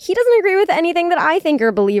opinion. He doesn't agree with anything that I think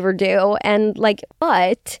or believe or do. And like,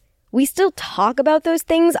 but we still talk about those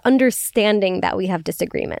things, understanding that we have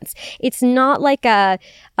disagreements. It's not like a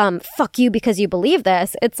fuck you because you believe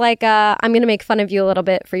this. It's like I'm going to make fun of you a little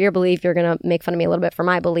bit for your belief. You're going to make fun of me a little bit for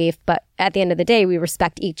my belief. But at the end of the day, we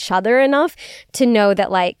respect each other enough to know that,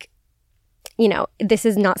 like, you know, this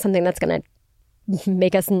is not something that's going to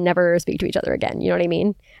make us never speak to each other again. You know what I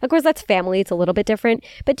mean? Of course, that's family. It's a little bit different.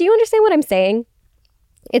 But do you understand what I'm saying?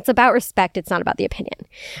 It's about respect. It's not about the opinion.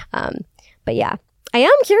 But yeah. I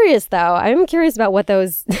am curious, though. I'm curious about what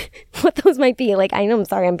those might be. Like, I know, I'm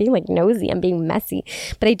sorry, I'm being, like, nosy. I'm being messy.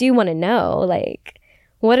 But I do want to know, like,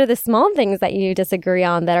 what are the small things that you disagree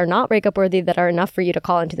on that are not breakup worthy that are enough for you to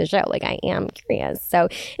call into the show? Like, I am curious. So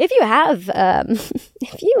if you have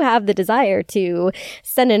the desire to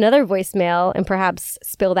send another voicemail and perhaps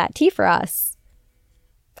spill that tea for us,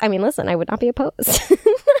 I mean, listen, I would not be opposed.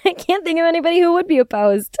 I can't think of anybody who would be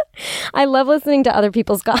opposed. I love listening to other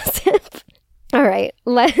people's gossip. All right,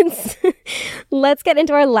 let's get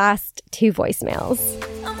into our last two voicemails.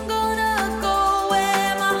 I'm gonna go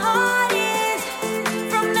where my heart is.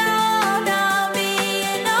 From now on, I'm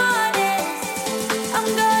being honest.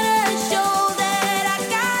 I'm gonna show that I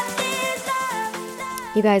got this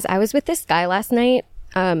love. You guys, I was with this guy last night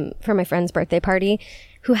for my friend's birthday party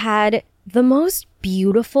who had the most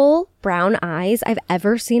beautiful brown eyes I've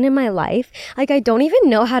ever seen in my life. Like, I don't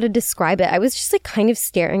even know how to describe it. I was just like kind of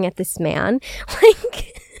staring at this man,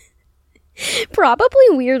 like probably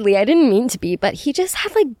weirdly. I didn't mean to be, but he just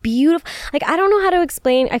had like beautiful, like, I don't know how to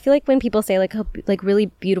explain. I feel like when people say like really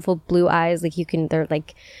beautiful blue eyes, like they're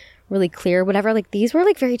like really clear, whatever. Like these were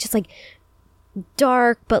like very just like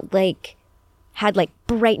dark, but like had like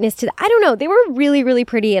brightness to I don't know. They were really, really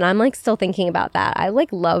pretty. And I'm like still thinking about that. I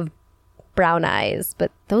like love brown eyes, but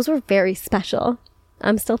those were very special.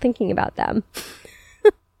 I'm still thinking about them.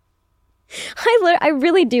 I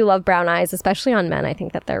really do love brown eyes, especially on men. I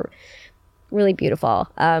think that they're really beautiful.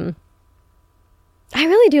 I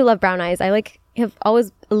really do love brown eyes. I like have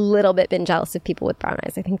always a little bit been jealous of people with brown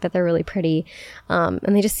eyes. I think that they're really pretty,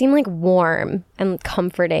 and they just seem like warm and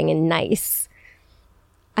comforting and nice.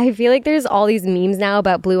 I feel like there's all these memes now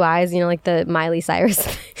about blue eyes, you know, like the Miley Cyrus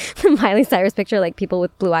picture, like people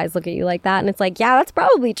with blue eyes look at you like that. And it's like, yeah, that's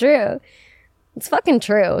probably true. It's fucking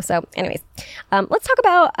true. So anyways, let's talk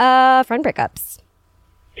about friend breakups.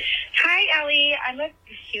 Hi, Ellie. I'm a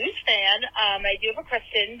huge fan. I do have a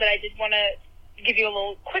question, but I just want to give you a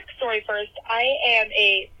little quick story first. I am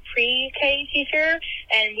a pre-K teacher,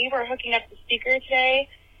 and we were hooking up the speaker today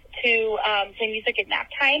to play music at nap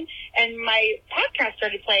time, and my podcast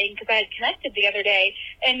started playing because I had connected the other day.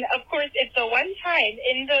 And of course, it's the one time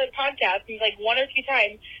in the podcast, like one or two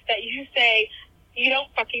times, that you say you don't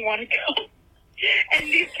fucking want to go. And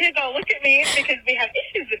these kids all look at me because we have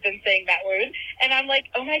issues with them saying that word. And I'm like,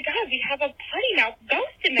 oh my God, we have a potty mouth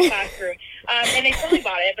ghost in the classroom. And they totally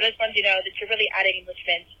bought it, but I just wanted you to know that you're really adding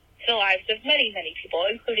enrichment to the lives of many, many people,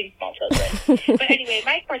 including small children. But anyway,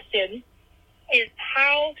 my question is,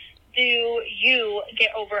 how do you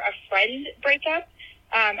get over a friend breakup?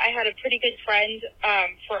 I had a pretty good friend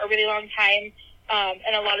for a really long time,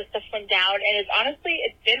 and a lot of stuff went down. And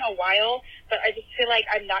it's been a while, but I just feel like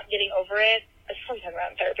I'm not getting over it. I should probably talk about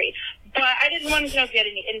it in therapy. But I just wanted to know if you had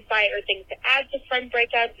any insight or things to add to friend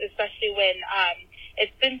breakups, especially when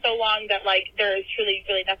it's been so long that, like, there is truly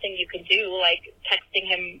really nothing you can do. Like, texting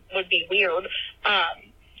him would be weird.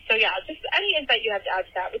 So, yeah, just any insight you have to add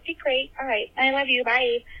to that would be great. All right. I love you.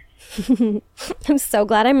 Bye. I'm so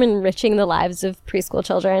glad I'm enriching the lives of preschool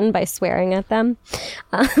children by swearing at them.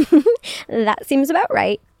 That seems about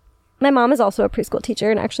right. My mom is also a preschool teacher,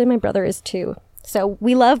 and actually my brother is too. So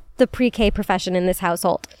we love the pre-K profession in this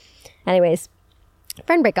household. Anyways,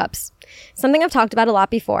 friend breakups. Something I've talked about a lot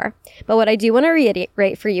before. But what I do want to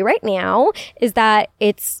reiterate for you right now is that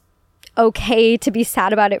it's okay to be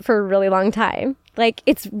sad about it for a really long time. Like,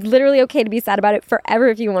 it's literally okay to be sad about it forever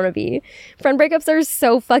if you want to be. Friend breakups are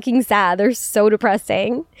so fucking sad. They're so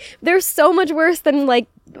depressing. They're so much worse than like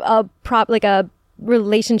a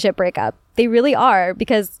relationship breakup. They really are,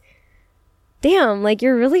 because damn, like,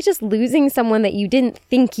 you're really just losing someone that you didn't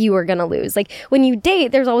think you were gonna lose. Like, when you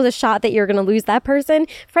date, there's always a shot that you're gonna lose that person.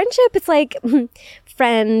 Friendship, it's like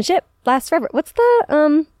friendship lasts forever. What's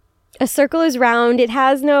the A circle is round, it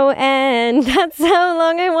has no end. That's how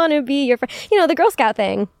long I want to be your friend. You know, the Girl Scout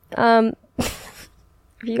thing.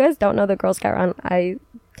 If you guys don't know the Girl Scout run, I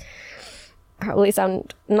probably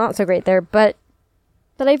sound not so great there, but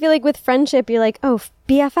I feel like with friendship, you're like, oh,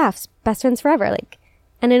 BFFs, best friends forever. Like,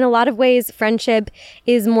 and in a lot of ways, friendship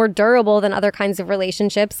is more durable than other kinds of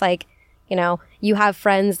relationships. Like, you know, you have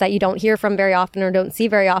friends that you don't hear from very often or don't see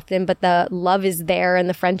very often, but the love is there and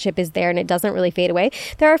the friendship is there and it doesn't really fade away.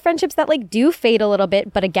 There are friendships that like do fade a little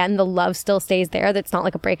bit, but again, the love still stays there. That's not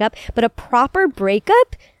like a breakup, but a proper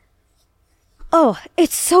breakup, oh,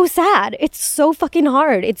 it's so sad. It's so fucking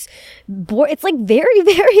hard. It's like very,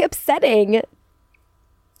 very upsetting.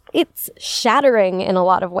 It's shattering in a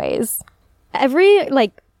lot of ways. Every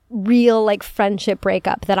like real like friendship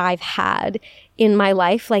breakup that I've had in my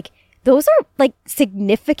life, like those are like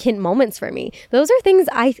significant moments for me. Those are things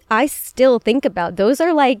I still think about. Those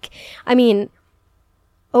are like, I mean,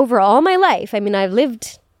 overall my life, I mean, I've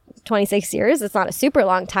lived 26 years. It's not a super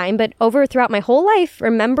long time, but throughout my whole life,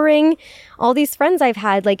 remembering all these friends I've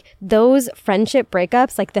had, like those friendship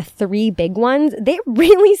breakups, like the 3 big ones, they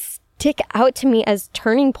really stick out to me as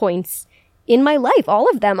turning points in my life. All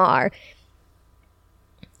of them are.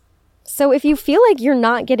 So if you feel like you're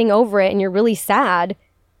not getting over it and you're really sad,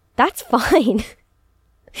 that's fine.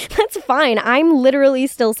 That's fine. I'm literally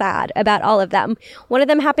still sad about all of them. One of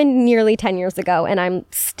them happened nearly 10 years ago, and I'm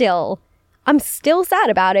still sad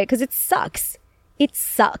about it because it sucks. It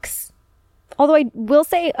sucks. Although I will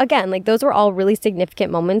say, again, like those were all really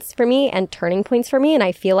significant moments for me and turning points for me. And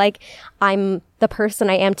I feel like I'm the person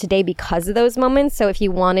I am today because of those moments. So if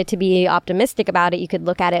you wanted to be optimistic about it, you could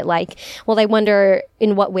look at it like, well, I wonder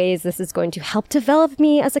in what ways this is going to help develop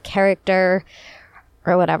me as a character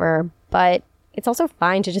or whatever. But it's also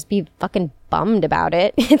fine to just be fucking bummed about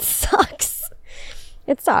it. It sucks.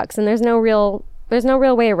 It sucks. And there's no real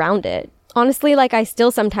way around it. Honestly, like I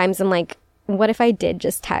still sometimes am like, what if I did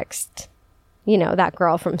just text, you know, that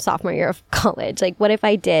girl from sophomore year of college? Like, what if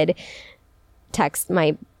I did text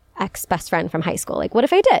my ex-best friend from high school? Like, what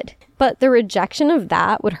if I did? But the rejection of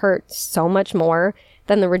that would hurt so much more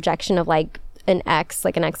than the rejection of like an ex,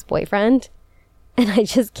 like an ex-boyfriend. And I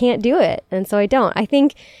just can't do it. And so I don't. I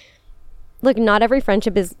think, look, not every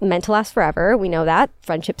friendship is meant to last forever. We know that.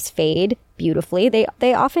 Friendships fade beautifully.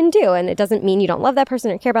 They often do. And it doesn't mean you don't love that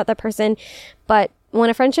person or care about that person. But when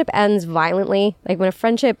a friendship ends violently, like when a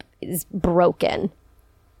friendship is broken,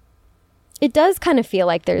 it does kind of feel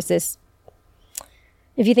like there's this,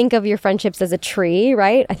 if you think of your friendships as a tree,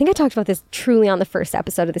 right? I think I talked about this truly on the first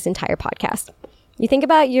episode of this entire podcast. You think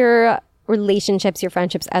about your relationships, your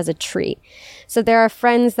friendships as a tree. So there are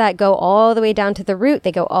friends that go all the way down to the root.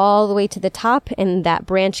 They go all the way to the top and that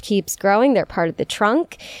branch keeps growing. They're part of the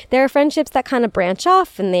trunk. There are friendships that kind of branch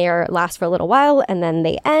off and they last for a little while and then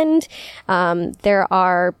they end. There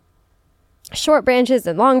are short branches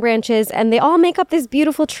and long branches and they all make up this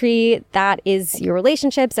beautiful tree that is your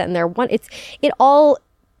relationships, and it all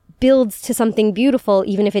builds to something beautiful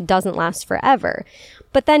even if it doesn't last forever.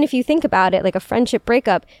 But then if you think about it, like a friendship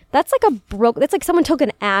breakup, that's like someone took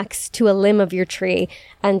an axe to a limb of your tree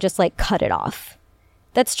and just like cut it off.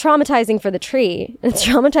 That's traumatizing for the tree. It's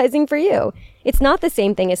traumatizing for you. It's not the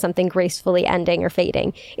same thing as something gracefully ending or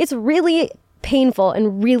fading. It's really painful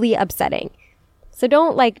and really upsetting. So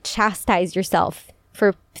don't like chastise yourself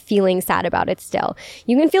for feeling sad about it still.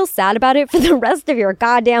 You can feel sad about it for the rest of your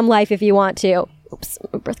goddamn life if you want to. Oops,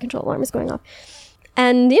 my birth control alarm is going off.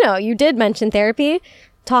 And, you know, you did mention therapy.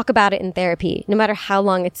 Talk about it in therapy. No matter how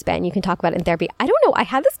long it's been, you can talk about it in therapy. I don't know. I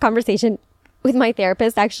had this conversation with my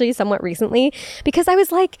therapist actually somewhat recently because I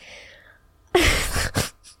was like,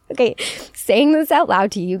 okay, saying this out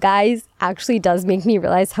loud to you guys actually does make me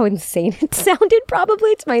realize how insane it sounded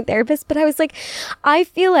probably to my therapist. But I was like, I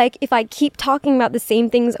feel like if I keep talking about the same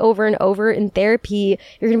things over and over in therapy,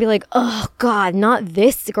 you're going to be like, oh God, not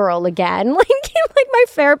this girl again. Like my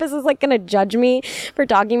therapist is like going to judge me for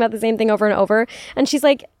talking about the same thing over and over. And she's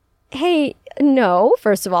like, hey, no,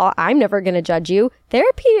 first of all, I'm never going to judge you.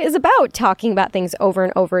 Therapy is about talking about things over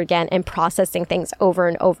and over again and processing things over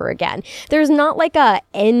and over again. There's not like a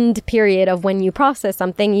end period of when you process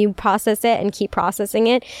something. You process it and keep processing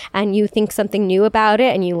it and you think something new about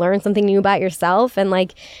it and you learn something new about yourself, and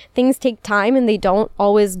like things take time and they don't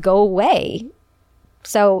always go away.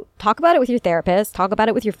 So talk about it with your therapist, talk about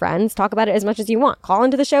it with your friends, talk about it as much as you want. Call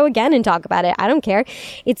into the show again and talk about it. I don't care.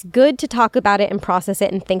 It's good to talk about it and process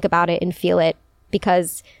it and think about it and feel it,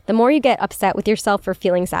 because the more you get upset with yourself for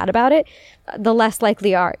feeling sad about it, the less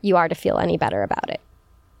likely you are to feel any better about it.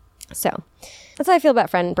 So that's how I feel about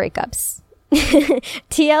friend breakups.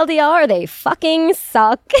 TLDR, they fucking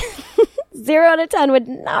suck. 0 out of 10 would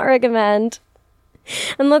not recommend.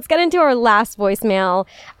 And let's get into our last voicemail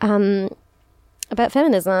about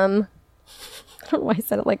feminism. I don't know why I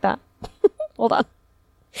said it like that. Hold on.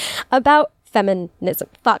 About feminism.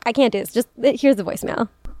 Fuck, I can't do this. Just here's the voicemail.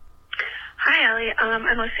 Hi, Allie.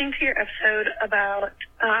 I'm listening to your episode about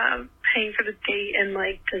paying for the date and,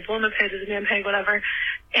 like, does a woman pay, does a man pay, whatever.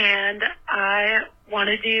 And I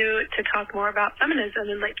wanted you to talk more about feminism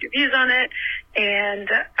and, like, your views on it. And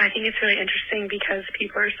I think it's really interesting because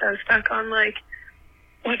people are so stuck on, like,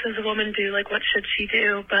 what does a woman do? Like, what should she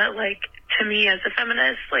do? But, like, to me as a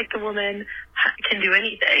feminist, like, the woman can do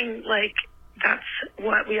anything. Like, that's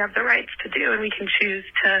what we have the rights to do. And we can choose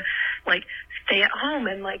to, like, stay at home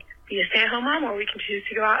and, like, be a stay-at-home mom, or we can choose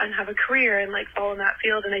to go out and have a career and, like, follow in that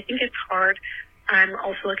field. And I think it's hard. I'm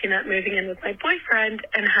also looking at moving in with my boyfriend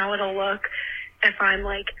and how it'll look if I'm,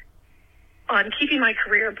 like, on keeping my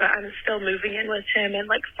career, but I'm still moving in with him and,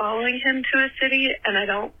 like, following him to a city. And I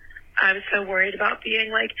was so worried about being,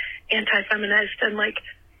 like, anti-feminist and, like,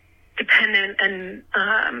 dependent and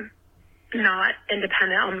not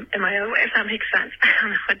independent in my own way, if that makes sense. I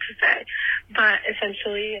don't know what to say. But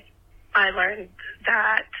essentially, I learned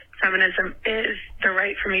that feminism is the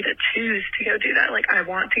right for me to choose to go do that. Like, I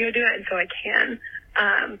want to go do it, and so I can.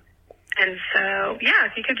 And so, yeah,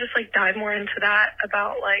 if you could just, like, dive more into that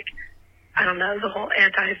about, like, I don't know, the whole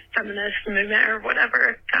anti-feminist movement or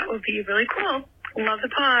whatever, that would be really cool. Love the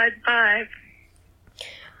pod. Bye.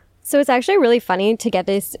 So it's actually really funny to get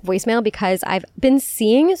this voicemail because I've been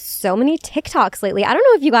seeing so many TikToks lately. I don't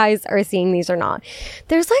know if you guys are seeing these or not.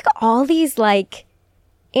 There's, like, all these, like,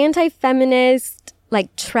 anti-feminist,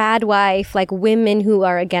 like, trad wife, like, women who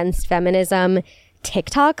are against feminism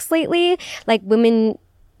TikToks lately, like women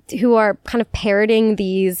who are kind of parroting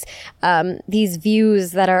these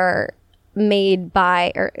views that are made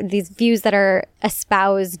by, or these views that are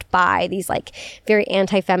espoused by these, like, very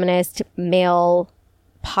anti-feminist male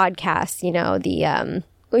podcasts,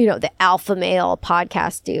 the alpha male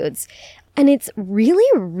podcast dudes. And it's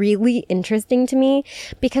really, really interesting to me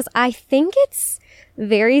because I think it's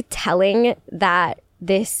very telling that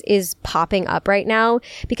this is popping up right now,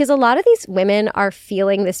 because a lot of these women are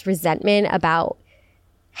feeling this resentment about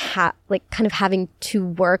kind of having to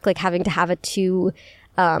work, like having to have a two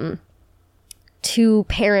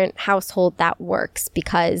parent household that works,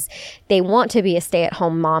 because they want to be a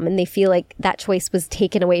stay-at-home mom and they feel like that choice was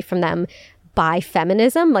taken away from them by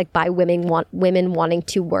feminism, like by women wanting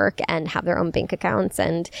to work and have their own bank accounts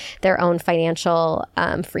and their own financial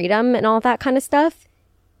freedom and all that kind of stuff.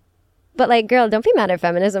 But, like, girl, don't be mad at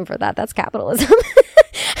feminism for that. That's capitalism.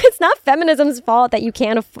 It's not feminism's fault that you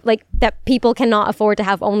can't, that people cannot afford to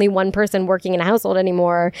have only one person working in a household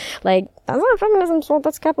anymore. Like, that's not feminism's fault.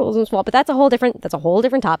 That's capitalism's fault. But that's a whole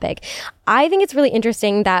different topic. I think it's really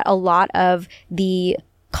interesting that a lot of the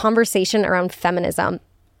conversation around feminism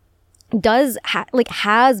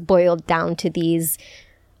has boiled down to these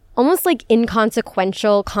almost like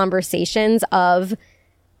inconsequential conversations of,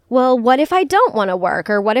 well, what if I don't want to work?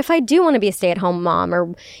 Or what if I do want to be a stay-at-home mom?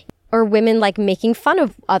 Or women, like, making fun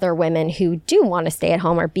of other women who do want to stay at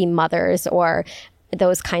home or be mothers or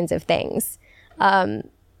those kinds of things.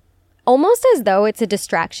 Almost as though it's a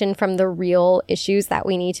distraction from the real issues that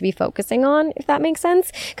we need to be focusing on, if that makes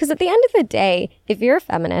sense. Because at the end of the day, if you're a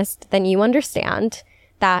feminist, then you understand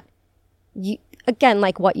that, again,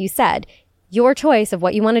 like what you said, your choice of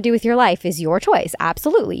what you want to do with your life is your choice.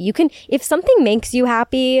 Absolutely. You can, if something makes you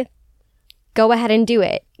happy, go ahead and do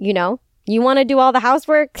it. You want to do all the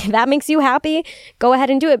housework, that makes you happy, go ahead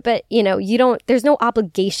and do it. But, there's no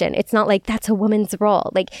obligation. It's not like that's a woman's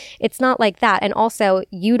role. Like, it's not like that. And also,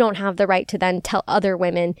 you don't have the right to then tell other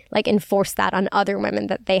women, like, enforce that on other women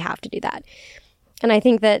that they have to do that. And I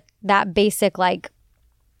think that basic, like,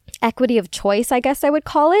 equity of choice, I guess I would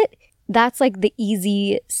call it, that's, like, the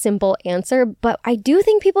easy, simple answer. But I do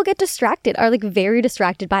think people get distracted, are, like, very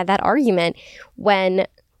distracted by that argument and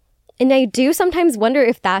I do sometimes wonder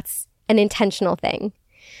if that's an intentional thing.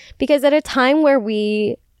 Because at a time where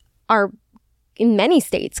we are, in many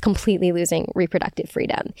states, completely losing reproductive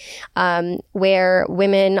freedom, where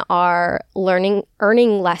women are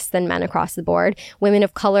earning less than men across the board, women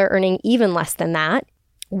of color earning even less than that,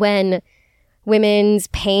 when women's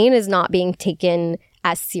pain is not being taken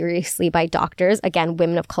as seriously by doctors, again,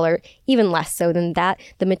 women of color even less so than that,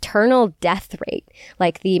 the maternal death rate,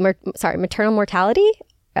 like the maternal mortality,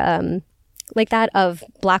 like that of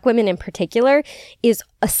Black women in particular, is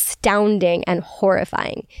astounding and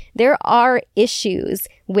horrifying. There are issues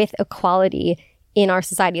with equality in our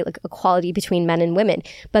society, like equality between men and women.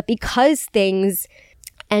 But because things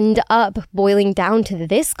end up boiling down to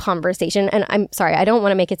this conversation. And I'm sorry, I don't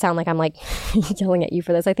want to make it sound like I'm like yelling at you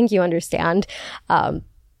for this. I think you understand. You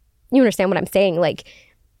understand what I'm saying. Like,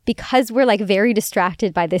 because we're like very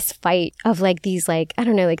distracted by this fight of like these like, I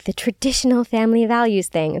don't know, like the traditional family values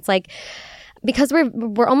thing. It's like, because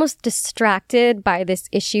we're almost distracted by this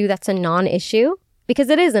issue that's a non-issue, because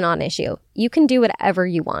it is a non-issue. You can do whatever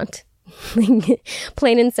you want.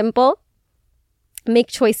 Plain and simple. Make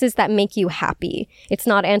choices that make you happy. It's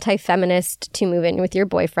not anti-feminist to move in with your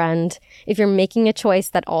boyfriend if you're making a choice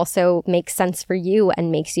that also makes sense for you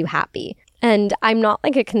and makes you happy. And I'm not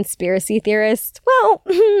like a conspiracy theorist. Well,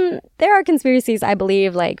 there are conspiracies I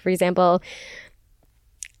believe, like, for example,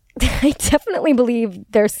 I definitely believe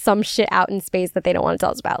there's some shit out in space that they don't want to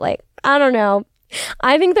tell us about. Like, I don't know.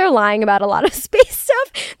 I think they're lying about a lot of space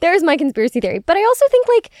stuff. There's my conspiracy theory. But I also think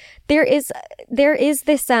like there is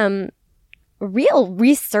this real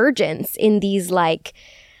resurgence in these like,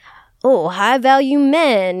 oh, high value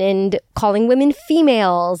men and calling women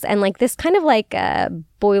females, and like this kind of like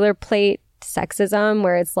boilerplate sexism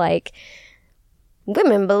where it's like,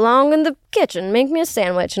 women belong in the kitchen, make me a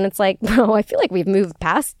sandwich. And it's like, bro, I feel like we've moved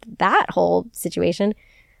past that whole situation,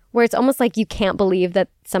 where it's almost like you can't believe that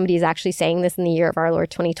somebody is actually saying this in the year of our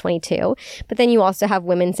Lord 2022. But then you also have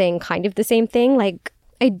women saying kind of the same thing. Like,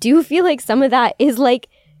 I do feel like some of that is like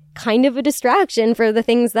kind of a distraction for the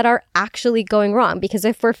things that are actually going wrong. Because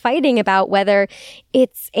if we're fighting about whether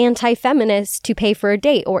it's anti-feminist to pay for a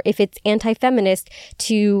date, or if it's anti-feminist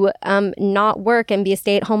to not work and be a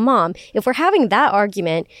stay-at-home mom, if we're having that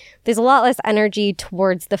argument, there's a lot less energy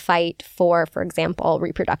towards the fight for example,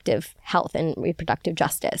 reproductive health and reproductive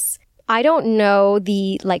justice. I don't know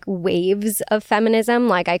the like waves of feminism.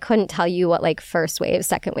 Like, I couldn't tell you what like first wave,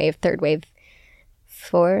 second wave, third wave,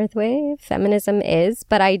 fourth wave feminism is,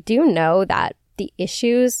 but I do know that the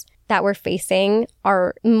issues that we're facing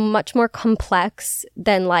are much more complex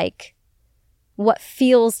than like what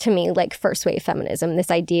feels to me like first wave feminism. This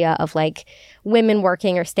idea of like women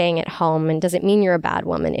working or staying at home, and does it mean you're a bad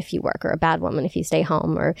woman if you work or a bad woman if you stay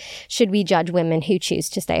home, or should we judge women who choose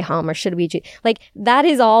to stay home, or should we like that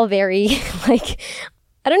is all very like,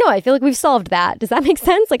 I don't know. I feel like we've solved that. Does that make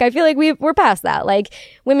sense? Like, I feel like we're past that. Like,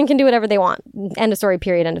 women can do whatever they want. End of story,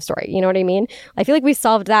 period, end of story. You know what I mean? I feel like we've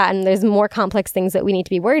solved that, and there's more complex things that we need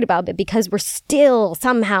to be worried about. But because we're still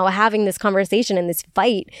somehow having this conversation and this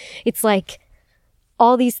fight, it's like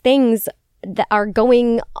all these things that are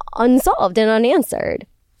going unsolved and unanswered.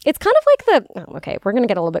 It's kind of like okay, we're going to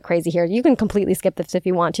get a little bit crazy here. You can completely skip this if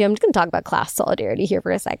you want to. I'm just going to talk about class solidarity here for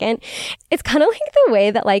a second. It's kind of like the way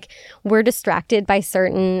that like we're distracted by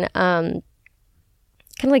certain kind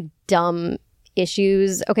of like dumb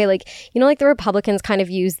issues. Okay, like, you know, like the Republicans kind of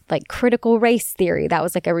used like critical race theory. That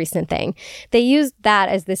was like a recent thing. They used that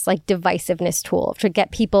as this like divisiveness tool to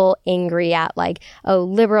get people angry at like, oh,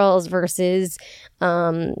 liberals versus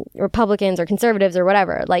Republicans or conservatives or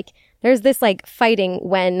whatever. Like, there's this like fighting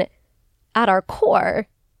when at our core,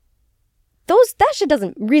 that shit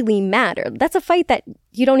doesn't really matter. That's a fight that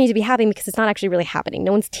you don't need to be having because it's not actually really happening.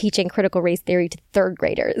 No one's teaching critical race theory to third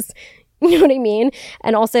graders. You know what I mean?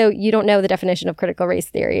 And also, you don't know the definition of critical race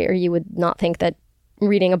theory, or you would not think that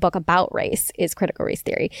reading a book about race is critical race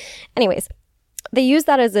theory. Anyways, they use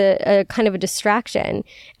that as a kind of a distraction.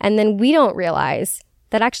 And then we don't realize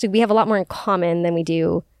that actually we have a lot more in common than we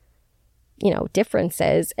do, you know,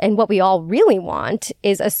 differences. And what we all really want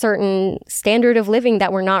is a certain standard of living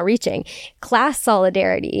that we're not reaching. Class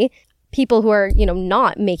solidarity, people who are, you know,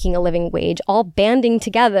 not making a living wage, all banding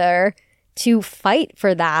together to fight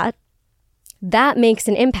for that. That makes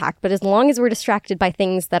an impact. But as long as we're distracted by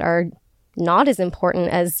things that are not as important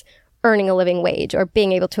as earning a living wage or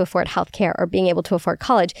being able to afford healthcare or being able to afford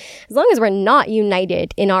college, as long as we're not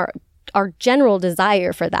united in our general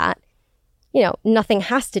desire for that, you know, nothing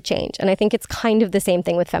has to change. And I think it's kind of the same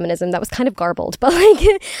thing with feminism. That was kind of garbled. But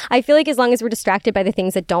like, I feel like as long as we're distracted by the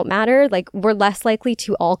things that don't matter, like we're less likely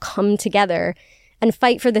to all come together and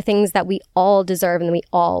fight for the things that we all deserve and that we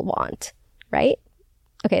all want, right?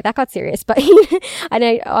 Okay, that got serious, but and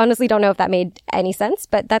I honestly don't know if that made any sense,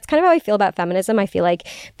 but that's kind of how I feel about feminism. I feel like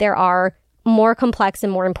there are more complex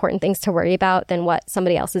and more important things to worry about than what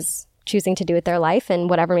somebody else is choosing to do with their life, and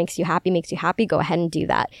whatever makes you happy, go ahead and do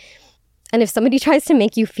that. And if somebody tries to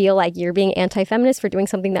make you feel like you're being anti-feminist for doing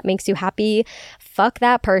something that makes you happy, fuck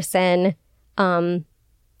that person. And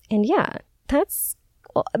yeah, that's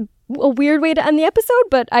a weird way to end the episode,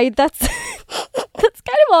 but that's that's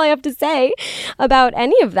kind of all I have to say about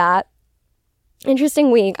any of that.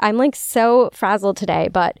 Interesting week. I'm like so frazzled today,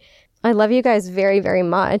 but I love you guys very, very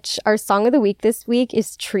much. Our song of the week this week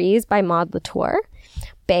is Trees by Maud Latour.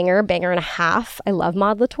 banger and a half. I love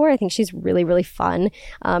Maud Latour. I think she's really, really fun.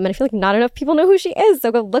 And I feel like not enough people know who she is.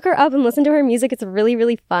 So go look her up and listen to her music. It's really,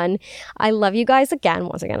 really fun. I love you guys again.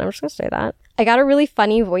 Once again, I'm just going to say that. I got a really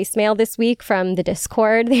funny voicemail this week from the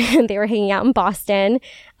Discord. They were hanging out in Boston.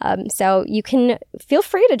 So you can feel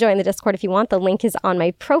free to join the Discord if you want. The link is on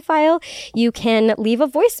my profile. You can leave a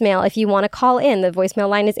voicemail if you want to call in. The voicemail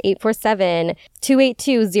line is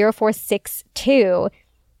 847-282-0462.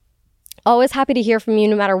 Always happy to hear from you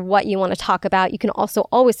no matter what you want to talk about. You can also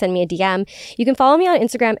always send me a DM. You can follow me on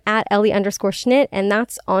Instagram at Ellie_Schnitt. And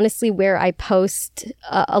that's honestly where I post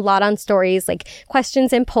a lot on stories, like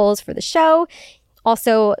questions and polls for the show.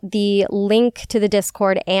 Also, the link to the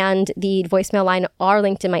Discord and the voicemail line are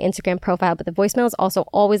linked in my Instagram profile, but the voicemail is also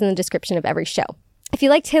always in the description of every show. If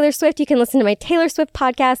you like Taylor Swift, you can listen to my Taylor Swift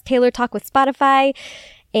podcast, Taylor Talk with Spotify.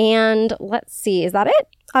 And let's see, is that it?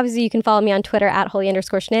 Obviously, you can follow me on Twitter at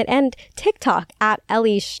Holly_Schnitt and TikTok at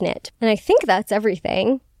Ellie Schnitt. And I think that's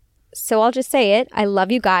everything. So I'll just say it. I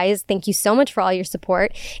love you guys. Thank you so much for all your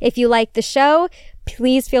support. If you like the show,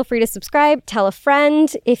 please feel free to subscribe. Tell a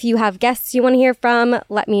friend. If you have guests you want to hear from,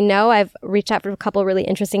 let me know. I've reached out for a couple really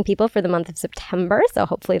interesting people for the month of September. So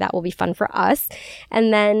hopefully that will be fun for us.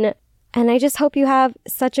 And I just hope you have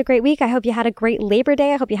such a great week. I hope you had a great Labor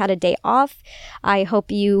Day. I hope you had a day off. I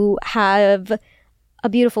hope you have a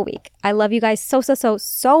beautiful week. I love you guys so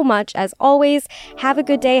much. As always, have a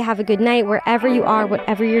good day. Have a good night wherever you are,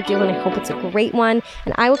 whatever you're doing. I hope it's a great one.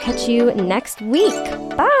 And I will catch you next week.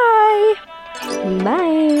 Bye.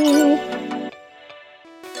 Bye.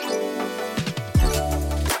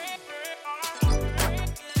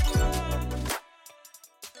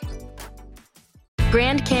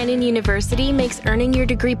 Grand Canyon University makes earning your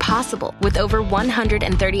degree possible with over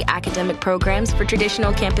 130 academic programs for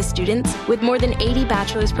traditional campus students with more than 80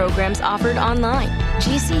 bachelor's programs offered online.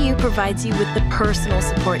 GCU provides you with the personal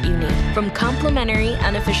support you need, from complimentary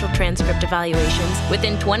unofficial transcript evaluations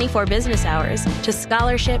within 24 business hours to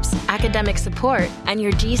scholarships, academic support, and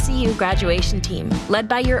your GCU graduation team, led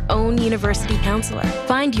by your own university counselor.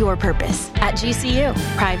 Find your purpose at GCU.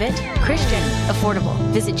 Private, Christian, affordable.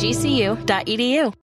 Visit gcu.edu.